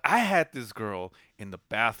 and Yeah. I had this girl in the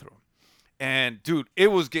bathroom. And dude, it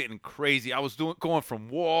was getting crazy. I was going from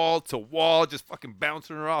wall to wall, just fucking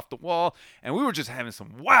bouncing her off the wall, and we were just having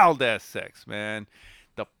some wild ass sex, man.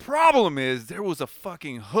 The problem is there was a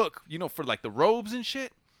fucking hook, you know, for like the robes and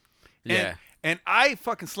shit. Yeah. And I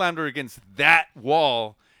fucking slammed her against that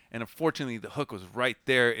wall, and unfortunately the hook was right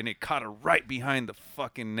there, and it caught her right behind the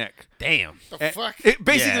fucking neck. damn. The fuck? It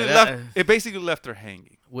basically Yeah, left her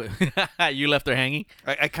hanging. You left her hanging.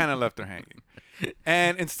 I kind of left her hanging.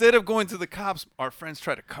 And instead of going to the cops, our friends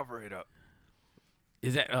tried to cover it up.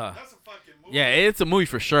 Is that? That's a fucking movie. Yeah, it's a movie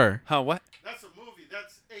for sure. Huh? What? That's a movie.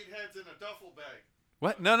 That's 8 heads in a duffel bag.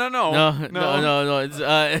 What? No. No. It's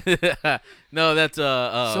no. That's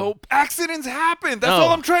So accidents happen. That's no. all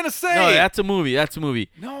I'm trying to say. No, that's a movie. That's a movie.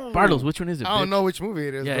 No. Bartles, which one is it? I don't bitch? know which movie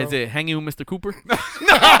it is. Yeah, bro. is it Hanging with Mr. Cooper?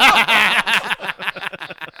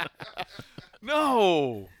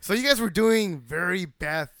 No. So you guys were doing very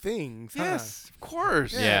bad things. Huh? Yes, of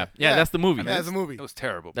course. Yeah, that's the movie. That's a movie. It was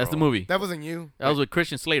terrible. That's the bro. movie. That wasn't you. That was with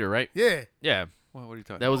Christian Slater, right? Yeah. Yeah, What are you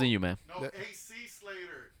talking that wasn't you, man. No, That- AC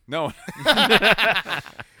Slater. No.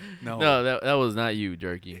 No. No, that was not you,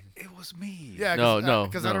 Jerky. It was me. Yeah. No,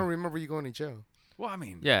 Because no. I don't remember you going to jail. Well, I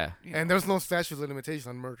mean. Yeah. And there's no statute of limitations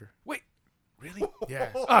on murder. Wait. Really? Yeah.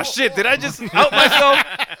 Oh shit! Did I just out myself?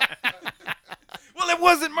 Well, it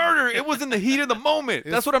wasn't murder. It was in the heat of the moment.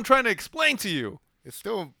 That's what I'm trying to explain to you. It's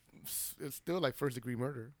still like first degree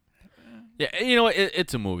murder. Yeah, and you know what?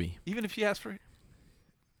 It's a movie. Even if she asked for it.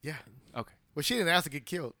 Yeah. Okay. Well, she didn't ask to get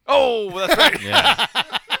killed. Oh, well, that's right. Yeah.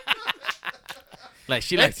 Like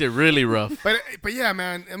she likes it really rough. But yeah,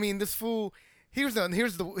 man. I mean, this fool. Here's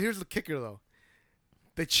the kicker though.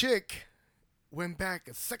 The chick went back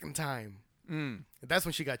a second time. That's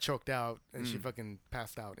when she got choked out and she fucking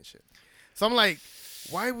passed out and shit. So I'm like,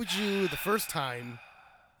 why would you the first time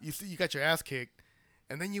you got your ass kicked,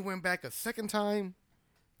 and then you went back a second time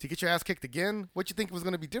to get your ass kicked again? What you think was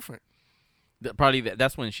gonna be different? Probably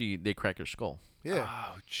that's when they cracked her skull. Yeah.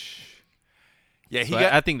 Ouch. Yeah, So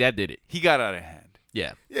I think that did it. he got out of hand.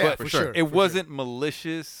 Yeah. Yeah, But for sure. It wasn't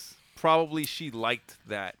malicious. Probably she liked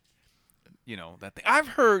that. You know that thing. I've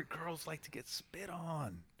heard girls like to get spit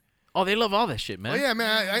on. Oh, they love all that shit, man. Oh yeah,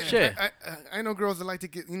 man. Shit. I know girls that like to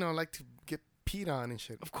get peed on and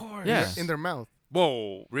shit. Of course. Yeah. In their mouth.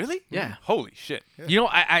 Whoa. Really? Yeah. Holy shit. You know,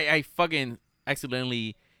 I fucking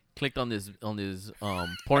accidentally clicked on this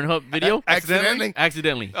Pornhub video. Accidentally?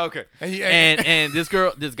 Accidentally. Okay. And this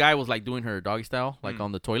guy was like doing her doggy style, like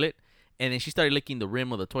on the toilet, and then she started licking the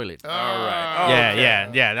rim of the toilet. All right.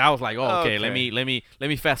 Yeah. And I was like, oh, okay. Okay. Let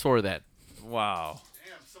me fast forward that. Wow.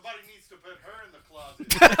 Damn, somebody needs to put her in the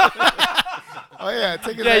closet. Oh yeah,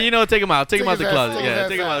 take it. Yeah, take him out. Take him out his the ass- closet. take his Yeah, ass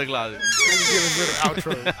take him out. out the closet. Give his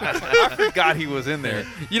little outro. I forgot he was in there.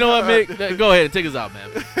 You know what, Mick? Go ahead and take us out, man.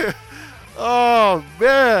 Oh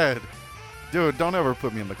man, dude, don't ever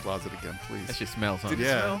put me in the closet again, please. That shit smells, huh?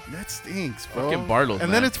 Yeah, that stinks, bro. Fucking Bartles,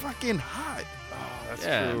 and then man. it's fucking hot. That's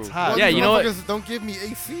Yeah. true. It's hot. Well, Yeah, these you know what? motherfuckers don't give me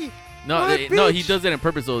AC. No, What, no, he bitch? does that on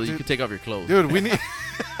purpose so you can take off your clothes. Dude, we need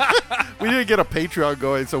We need to get a Patreon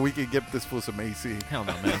going so we can get this fool some AC. Hell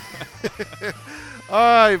no, man.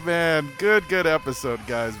 All right, man. Good episode,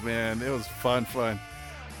 guys, man. It was fun.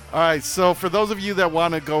 All right, so for those of you that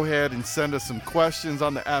want to go ahead and send us some questions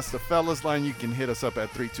on the Ask the Fellas line, you can hit us up at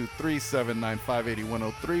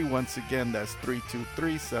 323-795-8103. Once again, that's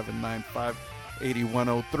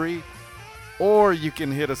 323-795-8103. Or you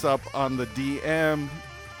can hit us up on the DM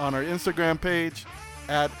on our Instagram page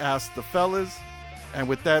at Ask the Fellas. And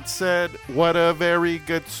with that said, what a very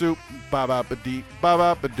good soup. Ba-ba-ba-dee,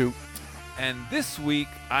 ba-ba-ba-doo. And this week,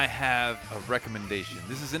 I have a recommendation.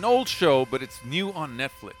 This is an old show, but it's new on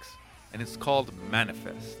Netflix, and it's called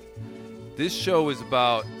Manifest. This show is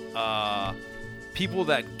about people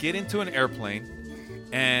that get into an airplane,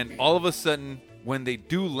 and all of a sudden, when they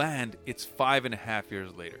do land, it's 5.5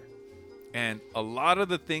 years later. And a lot of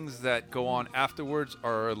the things that go on afterwards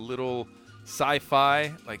are a little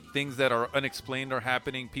sci-fi, like things that are unexplained are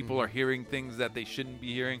happening. People are hearing things that they shouldn't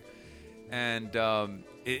be hearing. And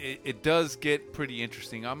it does get pretty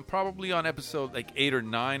interesting. I'm probably on episode like 8 or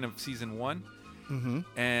 9 of season 1. Mm-hmm.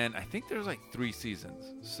 And I think there's like 3 seasons.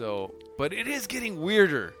 So, but it is getting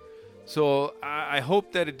weirder. So I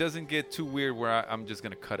hope that it doesn't get too weird where I'm just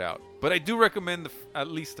going to cut out. But I do recommend at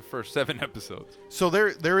least the first 7 episodes. So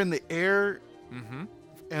they're in the air, Mm-hmm.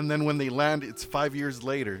 and then when they land, it's 5 years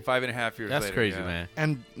later. 5.5 years later. That's crazy, yeah. man.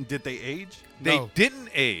 And did they age? They No. didn't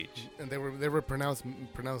age. And they were pronounced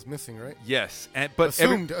missing, right? Yes, but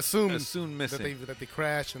Assumed missing. that they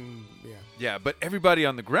crash and Yeah, but everybody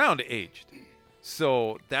on the ground aged.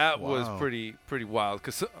 So that was Wow. pretty wild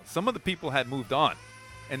because some of the people had moved on.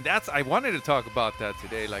 And I wanted to talk about that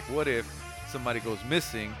today. Like, what if somebody goes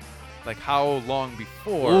missing? Like, how long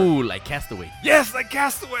before? Ooh, like Castaway. Yes, like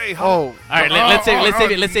Castaway. Oh, All right, let's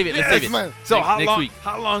save it. Yes, man. So Next week.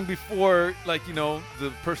 How long before, like,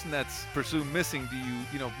 the person that's pursued missing, do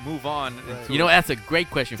you move on? Into That's a great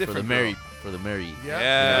question for the Different married. girl. For the married. yeah.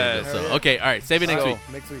 Yes. So Yeah. okay, all right, save it next So- week.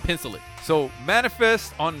 Next week. Pencil it. So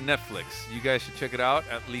Manifest on Netflix. You guys should check it out.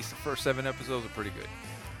 At least the first 7 episodes are pretty good.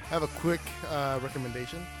 I have a quick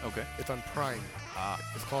recommendation. Okay. It's on Prime.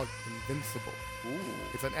 It's called Invincible. Ooh,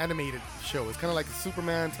 It's an animated show. It's kind of like a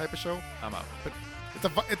Superman type of show, I'm out. but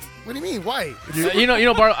it's what do you mean? Why? It's, Bart. You don't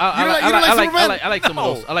like Superman? I like some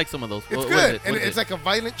of those. I like some of those. it's What is good, it? and What is it's it? like a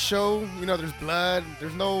violent show. There's blood.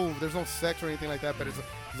 There's no sex or anything like that. But it's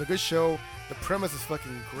a good show. The premise is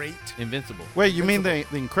fucking great. Invincible. wait, you mean the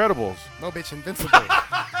Incredibles? No, bitch, Invincible.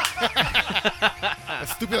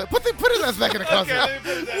 That's stupid. Put his ass back in the closet.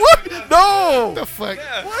 What? No! What the fuck?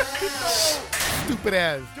 What? Stupid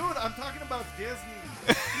ass. Dude, I'm talking about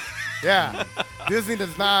Disney. Yeah, Disney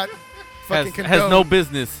does not fucking condone. has no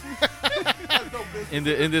business Has no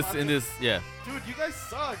business in this. Yeah. Dude, you guys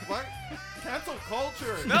suck. What? Cancel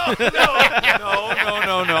culture. No.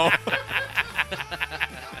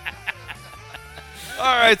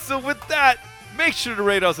 All right, so with that, make sure to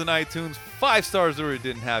rate us on iTunes. 5 stars or it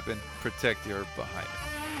didn't happen. Protect your behind.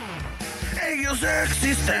 Ellos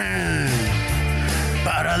existen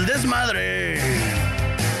para el desmadre.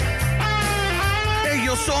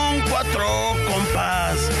 Ellos son 4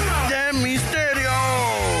 compas de misterio.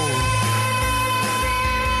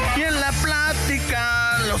 Y en la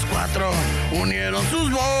plática los 4 unieron sus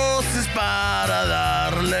voces para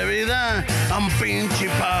darle vida a un pinche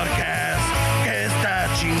podcast que está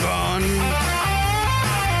chingón.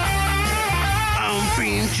 A un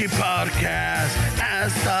pinche podcast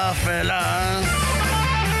está feliz.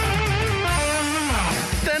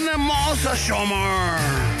 Tenemos a Shomer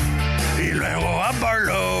y luego a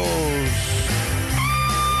Barlos.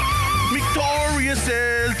 Victoria es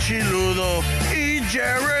el chiludo y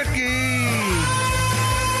Cherokee.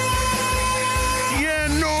 Y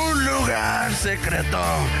en un lugar secreto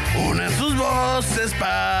unen sus voces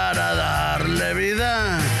para darle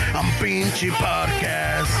vida a un pinche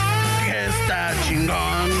podcast que está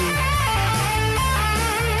chingón.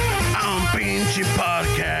 A un pinche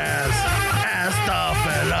podcast está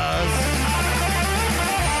feliz.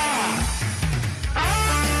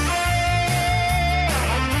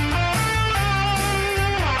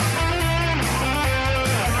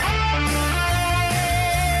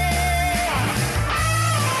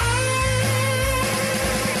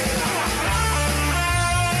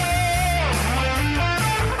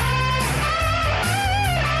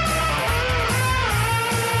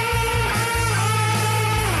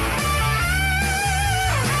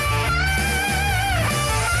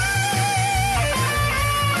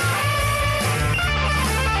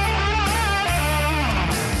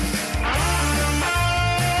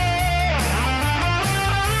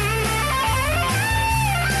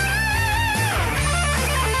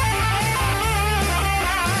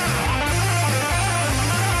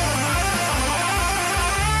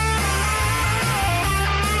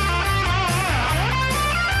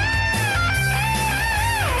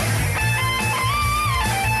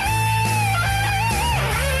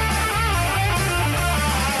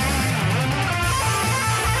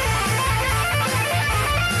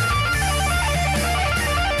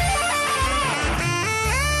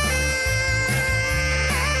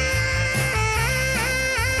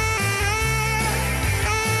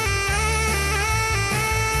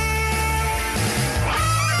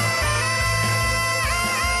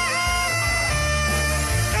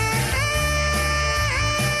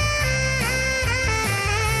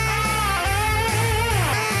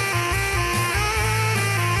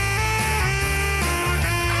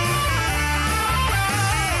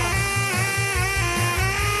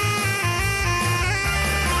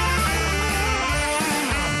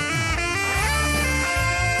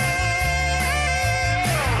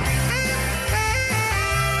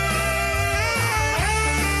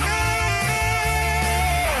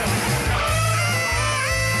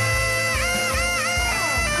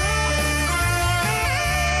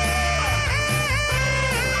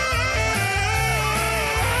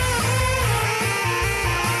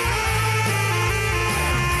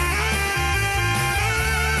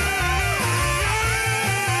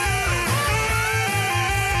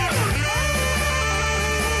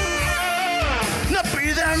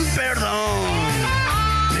 piden perdón,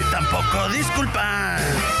 ni tampoco disculpas.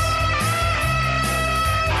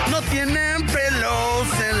 No tienen pelos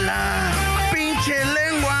en la pinche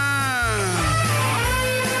lengua.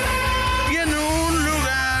 Y en un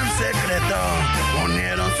lugar secreto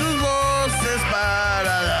unieron